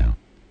Stockdale.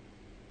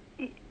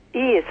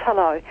 Yes,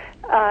 hello.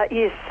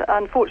 Yes,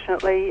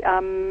 unfortunately,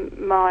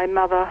 my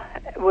mother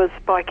was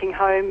biking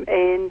home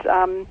and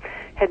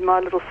had my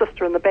little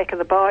sister in the back of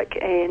the bike,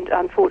 and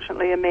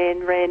unfortunately a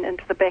man ran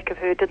into the back of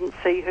her, didn't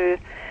see her.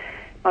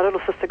 My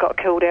little sister got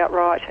killed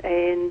outright,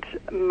 and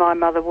my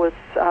mother was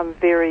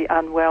very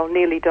unwell,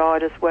 nearly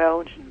died as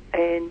well,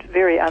 and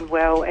very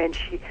unwell, and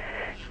she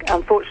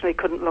unfortunately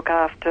couldn't look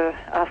after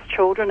us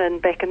children.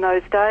 And back in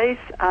those days,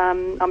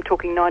 I'm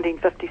talking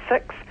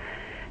 1956,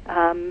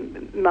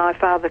 my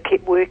father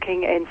kept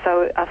working, and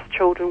so us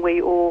children, we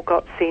all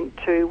got sent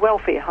to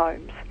welfare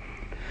homes.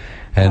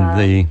 And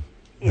the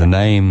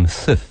name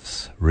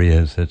SIFs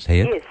rears its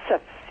head? Yes,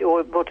 SIFs,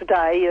 or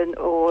today,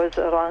 or is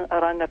it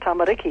Aranga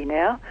Tamariki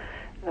now?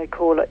 They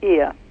call it,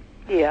 yeah.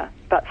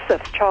 But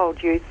SIFs,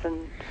 Child, Youth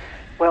and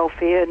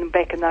Welfare, and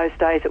back in those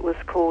days it was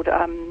called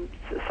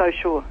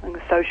social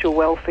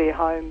welfare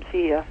homes,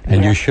 yeah.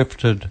 And you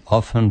shifted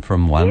often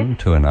from one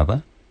to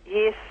another?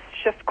 Yes,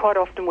 quite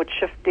often would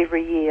shift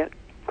every year,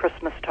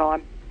 Christmas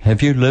time.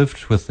 Have you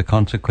lived with the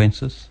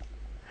consequences?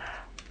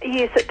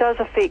 Yes, it does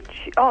affect.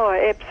 Oh,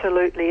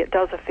 absolutely, it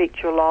does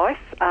affect your life.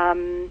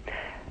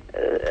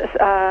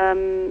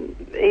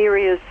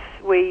 Areas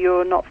where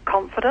you're not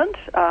confident,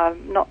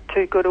 not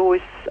too good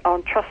always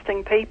on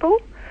trusting people,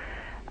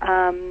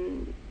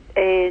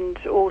 and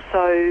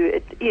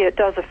also, it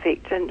does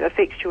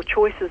affects your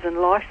choices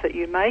in life that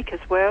you make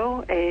as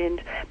well.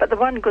 But the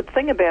one good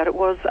thing about it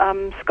was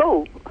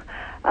school.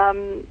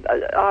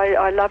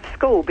 I loved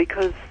school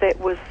because that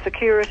was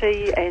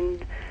security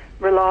and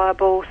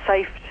reliable,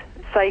 safe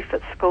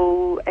at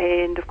school,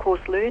 and of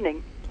course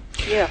learning.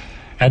 Yeah.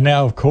 And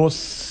now, of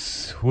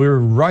course, we're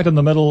right in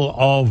the middle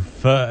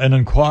of an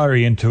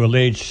inquiry into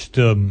alleged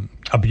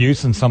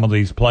abuse in some of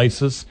these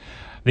places.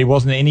 There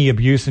wasn't any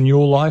abuse in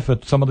your life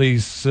at some of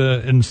these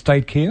in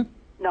state care?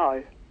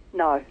 No.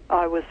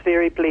 I was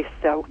very blessed.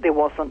 There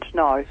wasn't.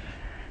 No.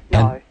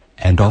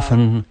 And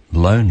often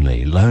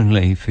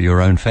lonely for your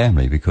own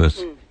family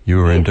because you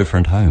were in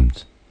different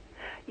homes.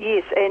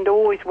 Yes, and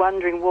always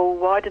wondering, well,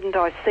 why didn't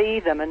I see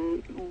them?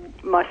 And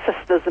my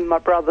sisters and my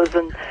brothers,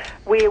 and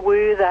where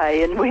were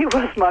they? And where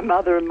was my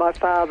mother and my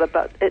father?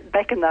 But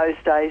back in those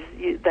days,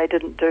 they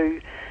didn't do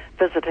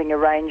visiting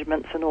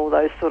arrangements and all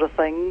those sort of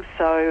things.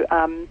 So,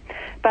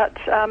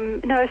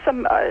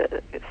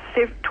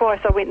 twice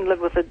I went and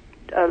lived with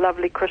a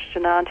lovely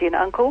Christian auntie and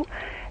uncle,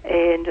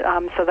 and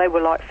so they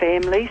were like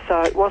family,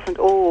 so it wasn't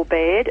all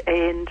bad,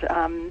 and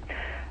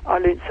I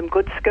learnt some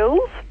good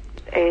skills,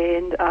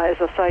 and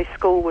as I say,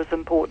 school was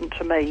important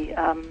to me.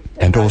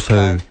 And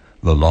also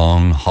the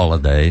long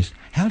holidays.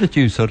 How did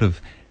you sort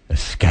of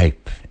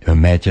escape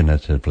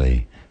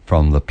imaginatively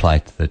from the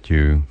plight that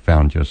you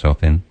found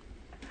yourself in?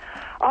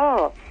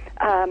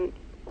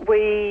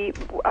 We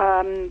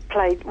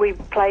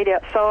played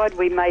outside,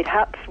 we made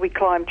huts, we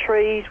climbed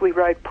trees, we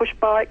rode push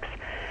bikes.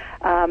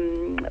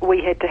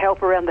 We had to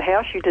help around the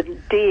house. You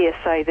didn't dare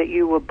say that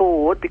you were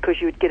bored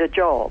because you would get a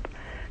job.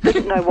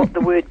 Didn't know what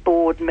the word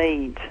bored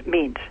meant.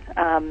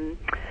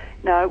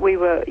 No, we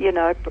were,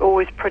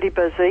 always pretty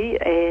busy,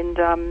 and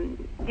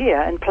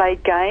and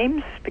played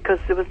games because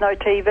there was no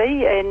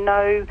TV and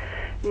no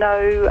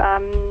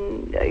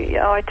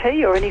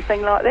IT or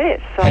anything like that.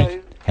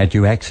 So had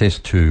you access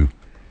to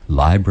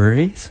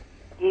libraries?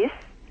 Yes.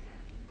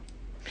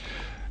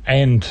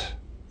 And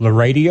The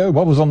radio?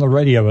 What was on the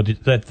radio at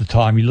the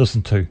time you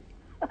listened to?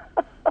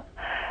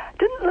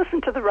 Didn't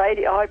listen to the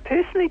radio. I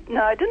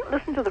didn't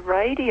listen to the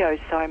radio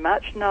so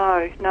much.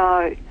 No.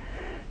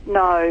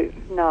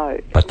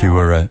 But you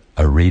were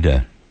a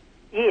reader?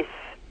 Yes.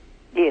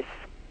 Do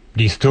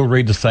you still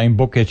read the same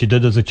book as you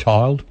did as a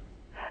child?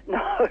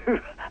 No.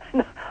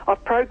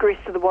 I've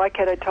progressed to the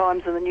Waikato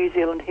Times and the New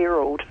Zealand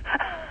Herald.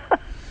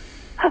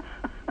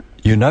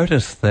 You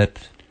notice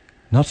that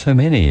not so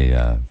many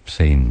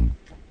seem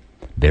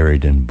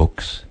buried in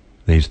books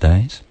these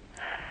days?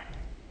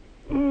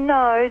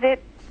 No, that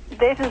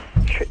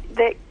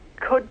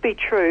could be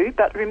true,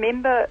 but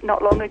remember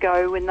not long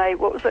ago when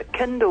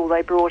Kindle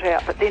they brought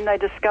out, but then they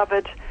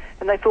discovered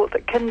and they thought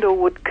that Kindle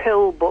would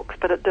kill books,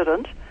 but it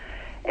didn't.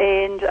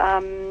 And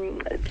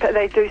but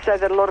they do say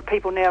that a lot of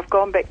people now have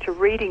gone back to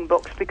reading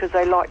books because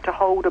they like to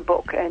hold a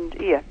book and,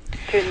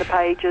 turn the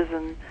pages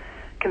and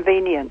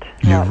convenient.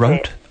 You like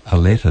wrote a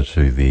letter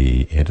to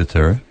the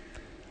editor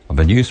of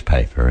a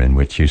newspaper in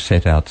which you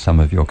set out some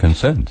of your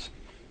concerns.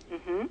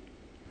 Mm-hmm.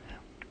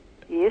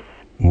 Yes.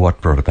 What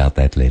brought about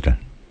that letter?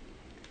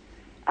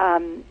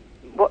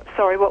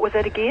 What was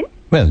that again?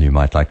 Well, you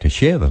might like to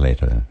share the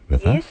letter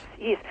with us.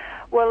 Yes.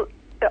 Well,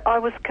 I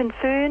was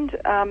concerned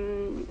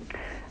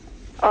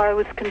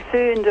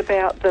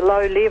about the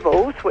low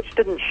levels, which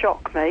didn't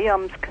shock me.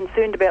 I'm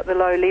concerned about the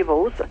low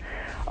levels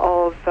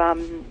of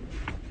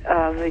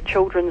the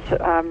children's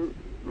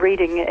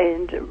reading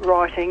and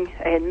writing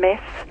and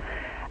maths.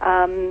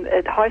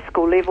 At high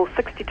school level,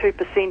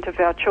 62% of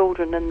our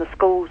children in the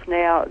schools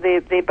now,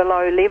 they're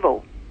below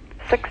level.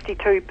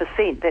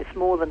 62%, that's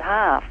more than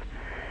half.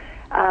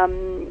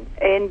 And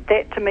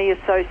that to me is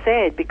so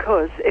sad,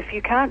 because if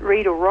you can't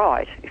read or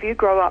write, if you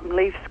grow up and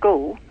leave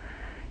school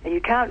and you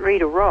can't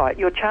read or write,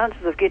 your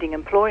chances of getting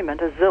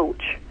employment are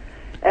zilch.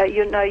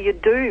 You're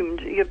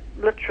doomed. You're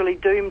literally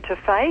doomed to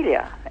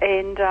failure,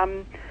 and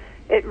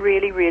it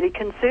really, really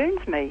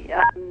concerns me.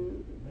 I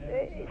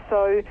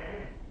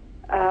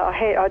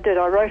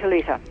wrote a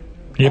letter.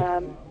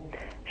 Yep.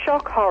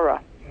 Shock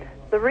horror.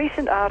 The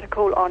recent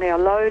article on our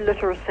low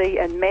literacy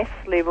and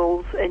maths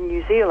levels in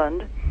New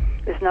Zealand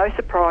is no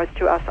surprise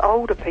to us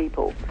older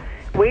people.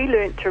 We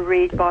learnt to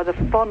read by the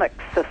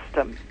phonics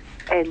system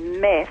and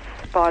maths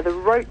by the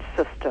rote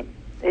system.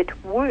 It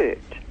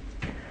worked.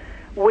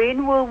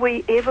 When will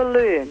we ever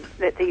learn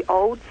that the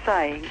old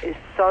saying is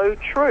so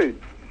true?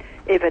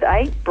 If it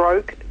ain't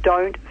broke,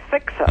 don't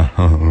fix it.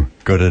 Oh,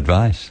 good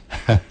advice.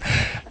 Do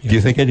you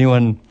think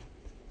anyone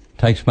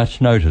takes much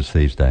notice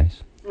these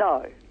days?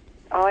 No.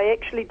 I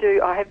actually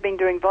do. I have been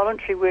doing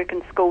voluntary work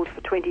in schools for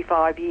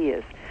 25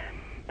 years,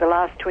 the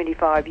last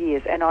 25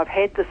 years, and I've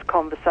had this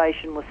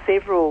conversation with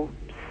several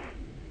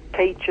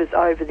teachers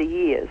over the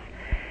years,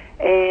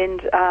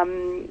 and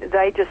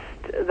they just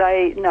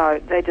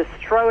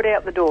throw it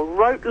out the door.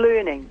 Rote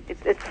learning.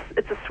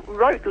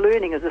 Rote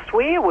learning is a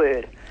swear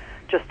word,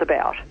 just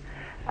about.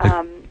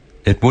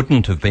 It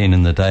wouldn't have been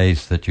in the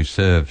days that you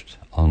served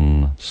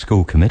on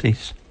school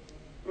committees.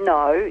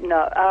 No.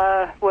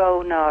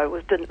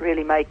 It didn't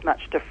really make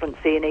much difference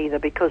then either,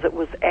 because it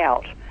was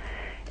out,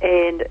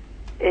 and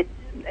this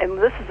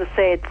is a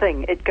sad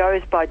thing. It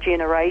goes by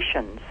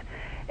generations,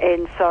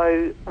 and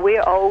so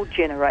we're old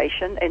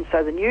generation, and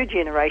so the new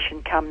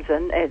generation comes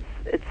in.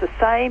 It's the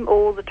same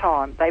all the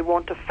time. They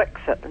want to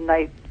fix it, and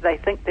they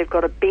think they've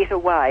got a better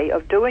way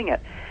of doing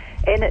it.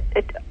 And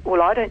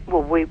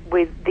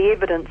the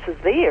evidence is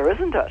there,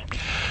 isn't it?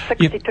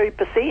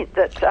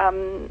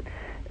 62%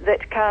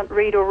 that can't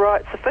read or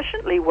write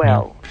sufficiently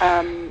well.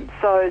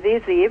 So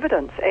there's the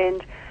evidence.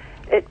 And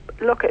it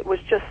was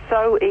just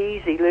so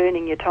easy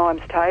learning your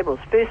times tables.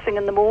 First thing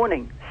in the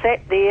morning,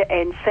 sat there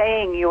and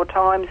sang your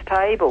times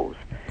tables.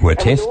 We're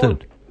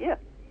tested.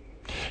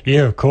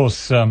 Yeah, of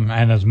course, and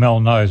as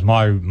Mel knows,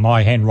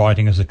 my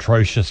handwriting is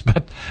atrocious,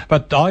 but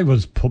I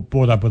was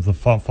brought up with the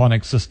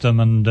phonics system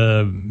and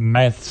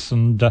maths,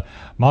 and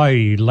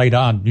my late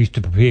aunt used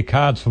to prepare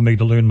cards for me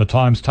to learn my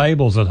times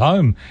tables at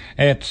home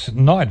at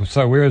night.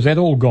 So where is that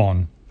all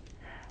gone?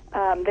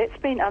 That's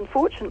been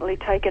unfortunately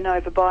taken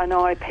over by an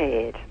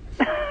iPad.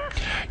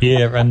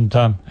 Yeah,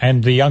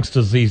 and the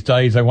youngsters these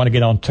days, they want to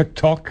get on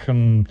TikTok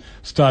and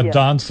start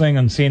dancing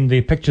and send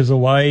their pictures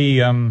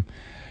away.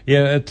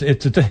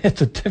 It's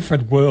a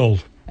different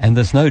world. And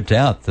there's no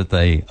doubt that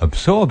they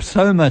absorb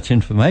so much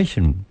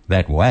information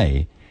that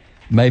way.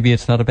 Maybe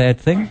it's not a bad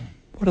thing.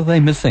 What are they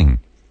missing?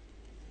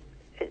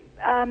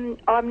 I'm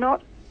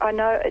not. I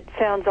know it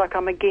sounds like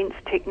I'm against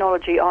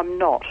technology. I'm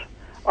not.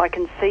 I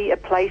can see a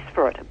place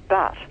for it,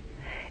 but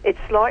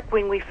it's like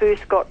when we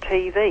first got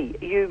TV.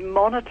 You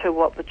monitor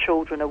what the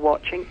children are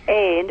watching,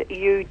 and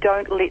you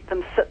don't let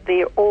them sit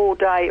there all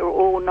day or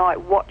all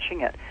night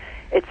watching it.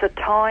 It's a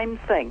time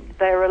thing.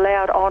 They're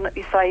allowed on,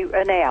 say,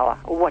 an hour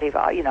or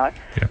whatever,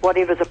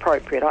 whatever's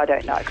appropriate. I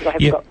don't know, because I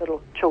haven't got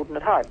little children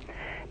at home.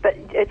 But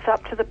it's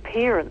up to the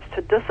parents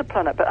to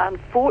discipline it. But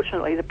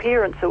unfortunately, the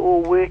parents are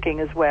all working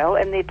as well,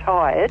 and they're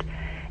tired,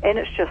 and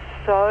it's just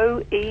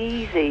so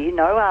easy,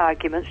 no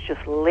arguments,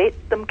 just let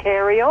them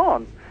carry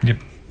on.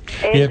 Yep.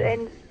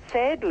 And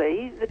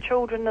sadly, the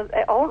children,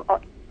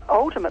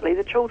 ultimately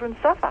the children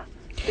suffer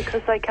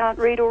because they can't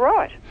read or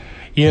write.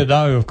 Yeah,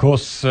 no, of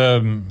course,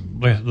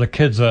 the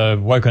kids are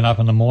woken up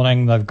in the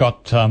morning, they've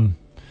got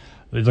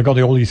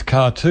all these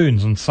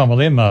cartoons, and some of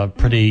them are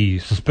pretty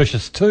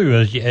suspicious too,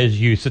 as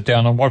you sit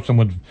down and watch them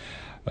with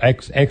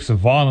acts of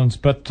violence.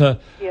 But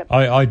Yep.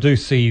 I do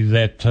see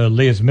that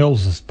Les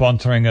Mills is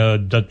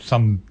sponsoring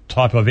some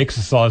type of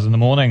exercise in the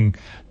morning.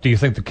 Do you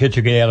think the kids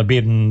should get out of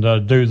bed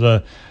and do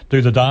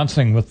the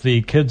dancing with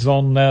the kids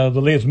on the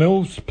Les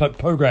Mills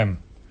program?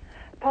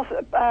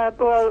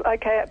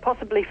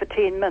 Possibly for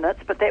 10 minutes,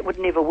 but that would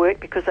never work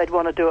because they'd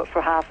want to do it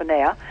for half an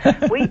hour.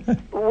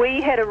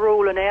 We had a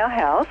rule in our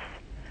house: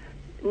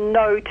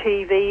 no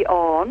TV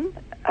on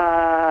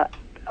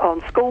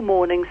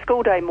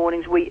school day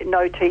mornings.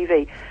 No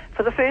TV.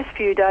 For the first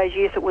few days,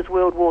 yes, it was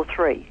World War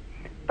III,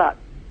 but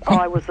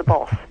I was the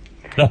boss,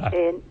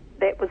 and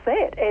that was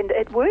that, and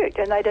it worked.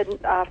 And they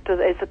didn't. As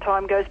the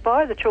time goes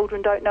by, the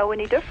children don't know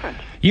any different.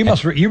 You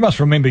must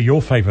remember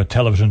your favourite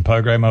television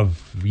program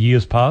of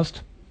years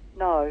past.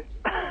 No.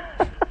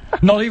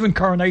 Not even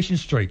Coronation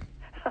Street.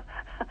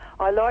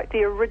 I liked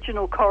the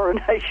original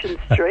Coronation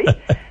Street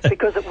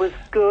because it was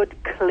good,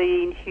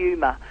 clean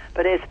humour.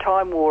 But as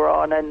time wore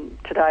on, and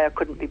today I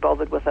couldn't be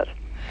bothered with it.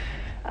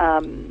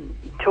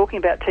 Talking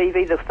about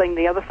TV,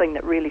 the other thing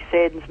that really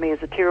saddens me is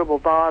the terrible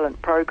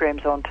violent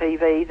programs on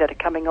TV that are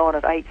coming on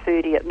at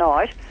 8:30 at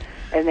night,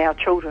 and our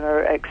children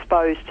are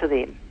exposed to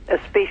them,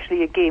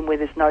 especially again where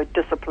there's no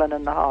discipline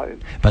in the home.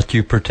 But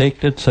you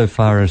protected so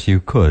far as you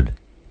could,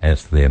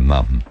 as their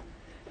mum,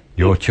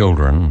 your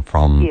children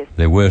from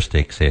the worst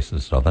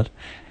excesses of it.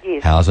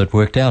 Yes. How's it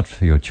worked out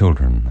for your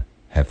children?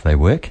 Have they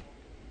work?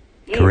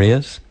 Yes.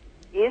 Careers?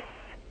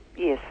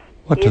 Yes.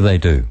 What do they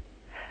do?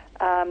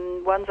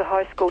 One's a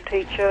high school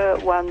teacher,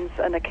 one's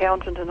an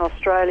accountant in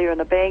Australia in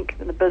a bank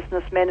in the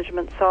business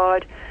management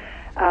side,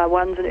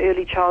 one's an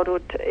early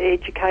childhood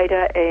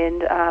educator,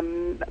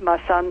 and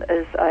my son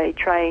is a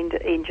trained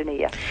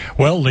engineer.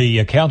 Well, the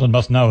accountant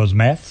must know his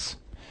maths.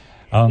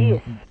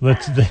 Yes.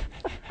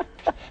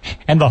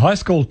 And the high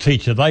school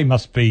teacher, they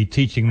must be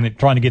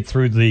trying to get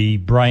through the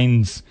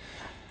brains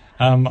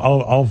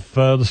of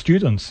the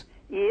students.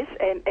 Yes,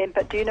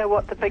 but do you know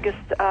what the biggest,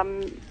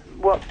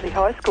 what the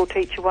high school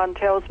teacher one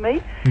tells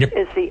me? Yep.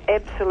 Is the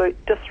absolute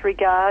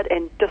disregard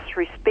and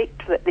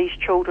disrespect that these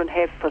children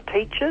have for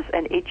teachers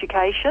and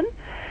education,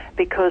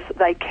 because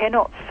they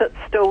cannot sit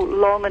still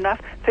long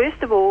enough.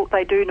 First of all,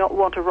 they do not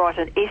want to write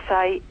an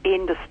essay,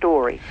 end of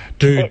story.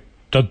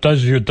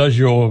 Does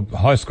your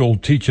high school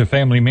teacher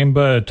family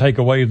member take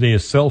away their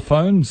cell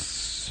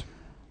phones?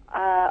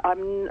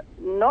 I'm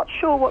not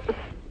sure what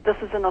this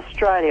is in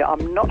Australia.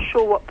 I'm not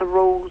sure what the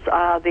rules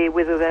are there,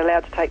 whether they're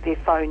allowed to take their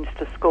phones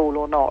to school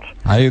or not.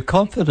 Are you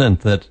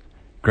confident that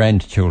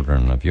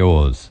grandchildren of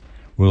yours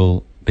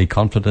will be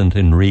confident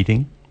in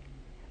reading?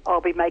 I'll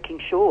be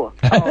making sure.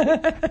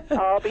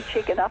 I'll be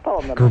checking up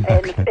on them.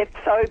 And if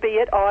so be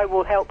it, I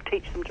will help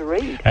teach them to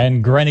read.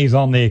 And Granny's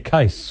on their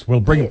case. We'll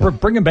bring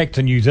them back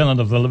to New Zealand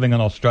if they're living in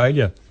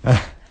Australia.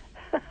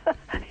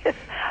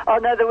 Oh,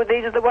 no,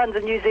 these are the ones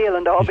in New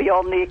Zealand. I'll be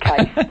on their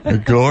case.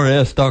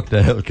 Gloria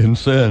Stockdale,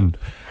 concerned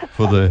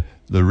for the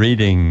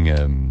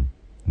reading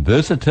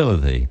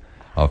versatility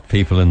of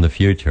people in the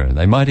future.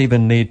 They might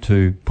even need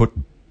to put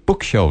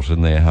bookshelves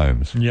in their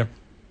homes. Yep.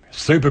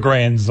 Super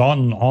Grands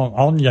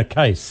on your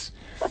case.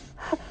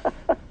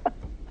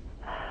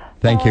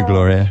 Thank you,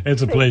 Gloria.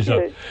 It's a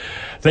pleasure.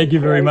 Thank you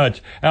very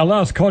much. Our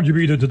last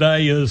contributor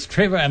today is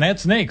Trevor, and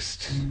that's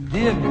next.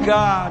 Dear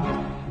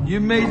God, you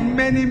made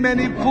many,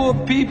 many poor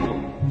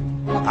people.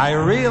 I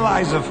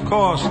realize, of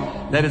course,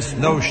 that it's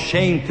no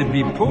shame to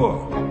be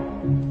poor,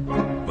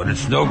 but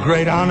it's no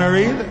great honor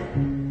either.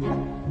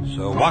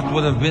 So what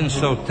would have been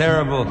so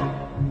terrible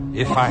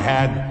if I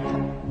had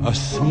a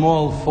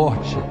small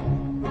fortune?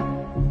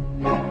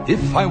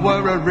 If I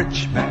were a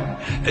rich man,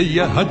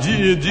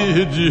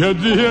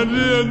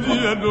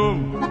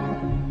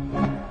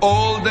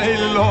 all day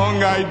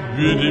long I'd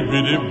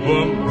biddy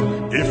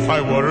bum. If I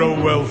were a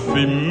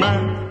wealthy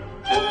man,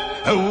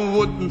 I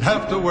wouldn't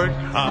have to work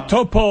hard.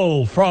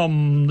 Topol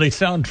from the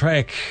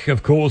soundtrack,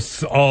 of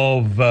course,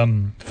 of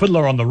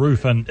Fiddler on the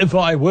Roof, and If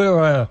I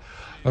Were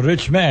a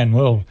Rich Man.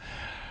 Well,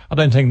 I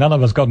don't think none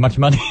of us got much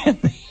money.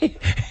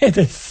 It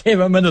is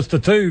 7 minutes to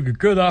 2.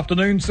 Good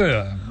afternoon,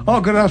 sir.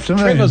 Oh, good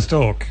afternoon. Trevor's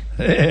talk.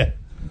 Yeah.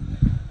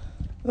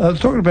 I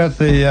was talking about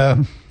today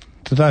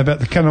about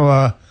the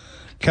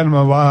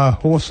Kanawha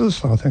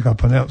horses. I think I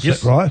pronounced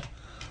it right.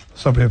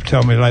 Somebody will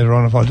tell me later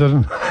on if I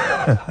didn't.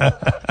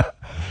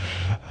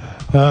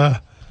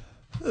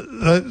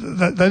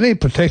 They need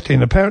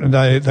protecting.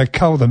 Apparently they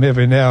cull them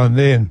every now and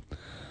then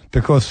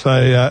because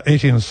they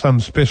eat in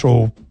some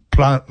special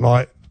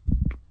plant-like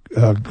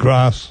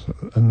grass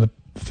in the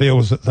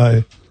fields that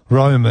they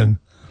roam in.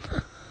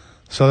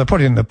 So they're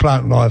putting the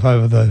plant life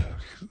over the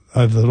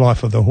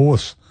life of the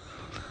horse.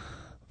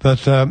 But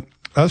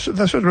they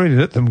should really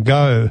let them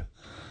go.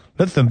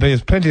 Let them be.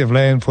 There's plenty of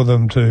land for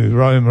them to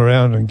roam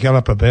around and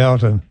gallop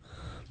about and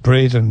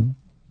breed and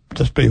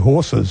just be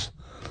horses.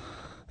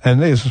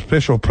 And there's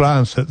special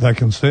plants that they're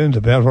concerned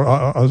about.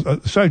 I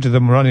showed you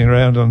them running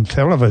around on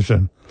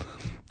television.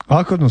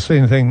 I couldn't see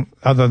anything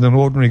other than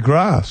ordinary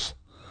grass.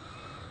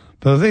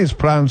 But these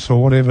plants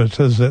or whatever it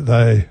is that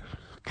they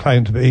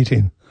claim to be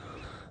eating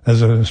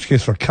as an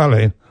excuse for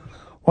culling,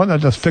 why don't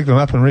they just pick them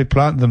up and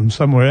replant them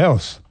somewhere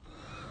else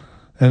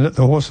and let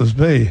the horses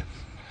be?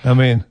 I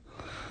mean,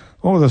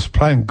 all this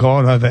playing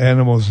God over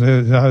animals,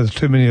 there's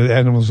too many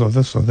animals or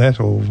this or that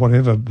or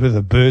whatever,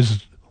 whether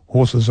birds,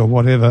 horses or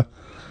whatever.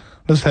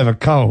 Let's have a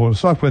cull.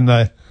 It's like when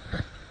they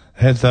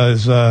had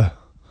those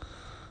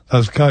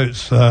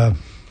goats.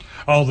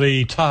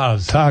 The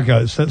tars. Tar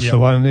goats, that's the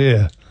one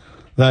there.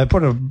 They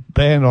put a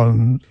ban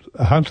on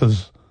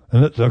hunters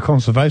and the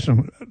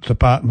conservation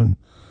department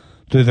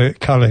do the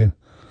culling.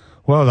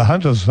 Well, the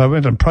hunters, they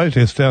went and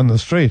protested down the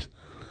street.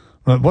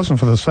 Well, it wasn't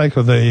for the sake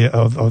of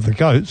the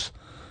goats.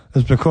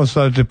 It's because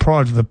they were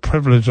deprived of the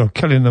privilege of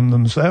killing them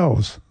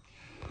themselves.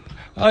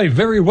 Oh,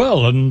 very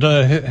well. And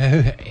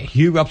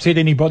you upset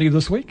anybody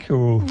this week?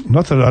 Or?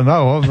 Not that I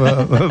know of.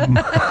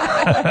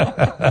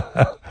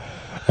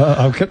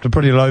 I've kept a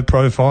pretty low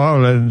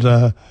profile and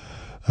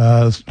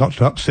not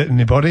to upset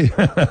anybody.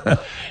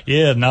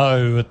 Yeah,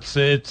 no,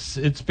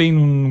 it's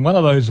been one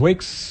of those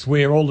weeks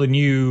where all the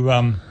new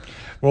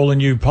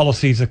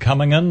policies are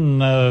coming in.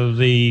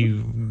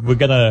 We're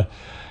going to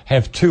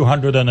have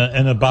 200 in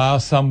a bar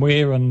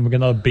somewhere, and we're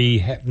going to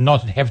be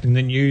not having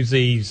to use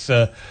these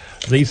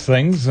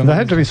things. And they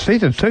had to be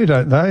seated too,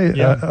 don't they?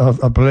 Yeah.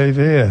 I believe,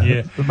 yeah.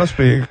 Yeah. There must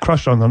be a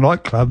crush on the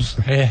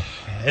nightclubs. Yeah,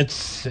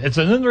 it's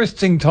an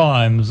interesting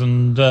times,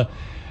 and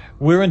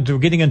we're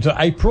getting into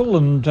April,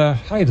 and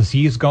hey, this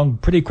year's gone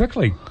pretty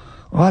quickly.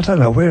 Well, I don't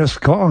know where it's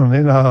gone.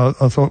 You know,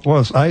 I thought, well,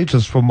 it's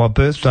ages for my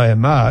birthday in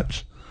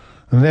March,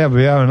 and now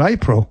we are in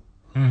April.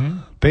 Mm-hmm.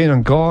 Been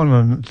and gone,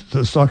 and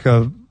it's like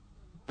a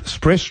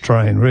express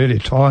train, really,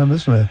 time,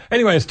 isn't it?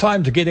 Anyway, it's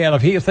time to get out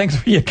of here. Thanks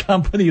for your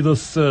company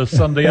this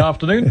Sunday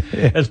afternoon.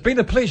 Yeah. It's been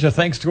a pleasure.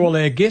 Thanks to all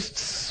our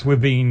guests.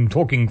 We've been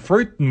talking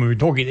fruit, and we've been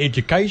talking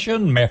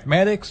education,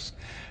 mathematics,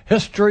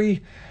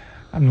 history,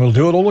 and we'll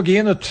do it all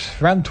again at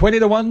around 20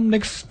 to 1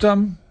 next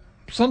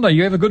Sunday.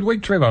 You have a good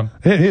week, Trevor.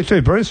 Yeah, you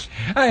too, Bruce.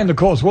 And, of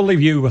course, we'll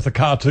leave you with a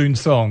cartoon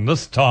song.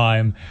 This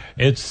time,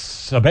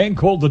 it's a band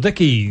called the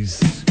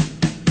Dickies.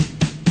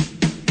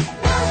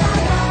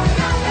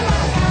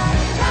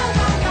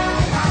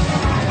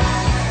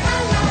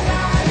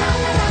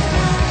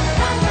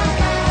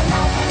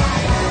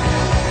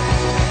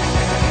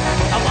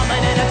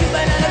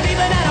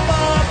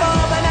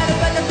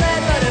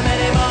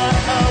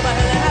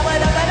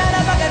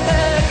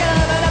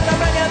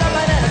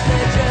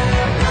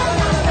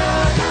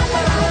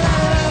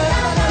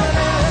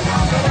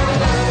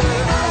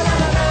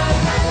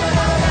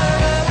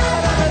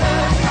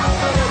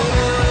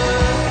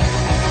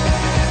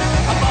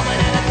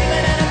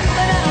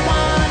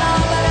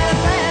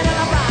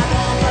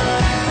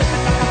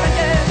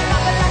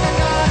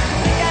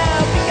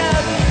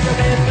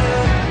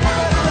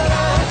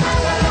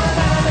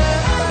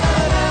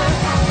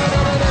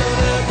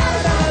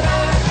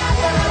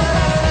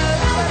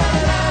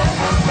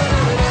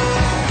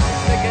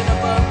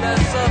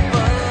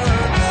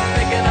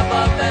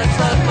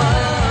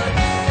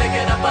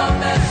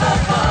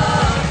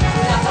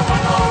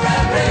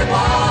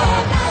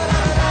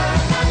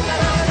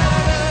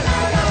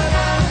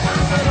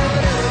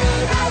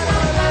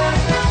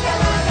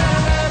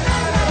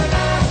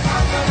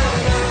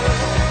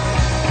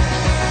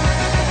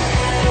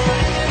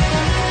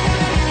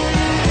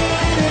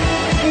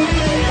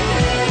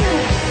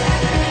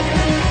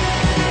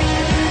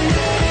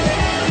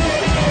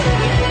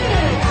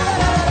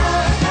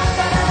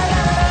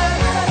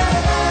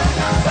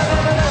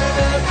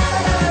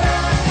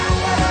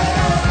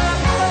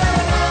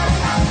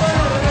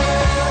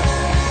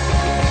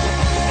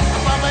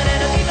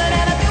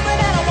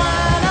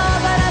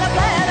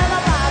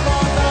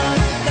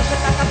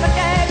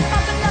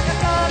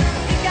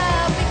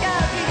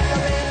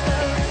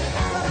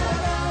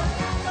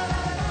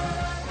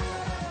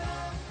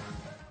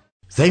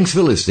 Thanks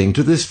for listening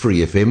to this Free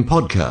FM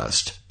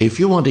podcast. If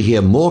you want to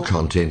hear more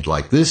content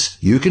like this,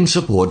 you can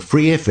support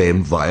Free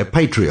FM via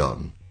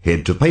Patreon.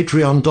 Head to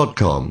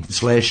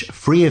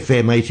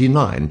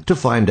patreon.com/freefm89 to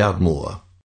find out more.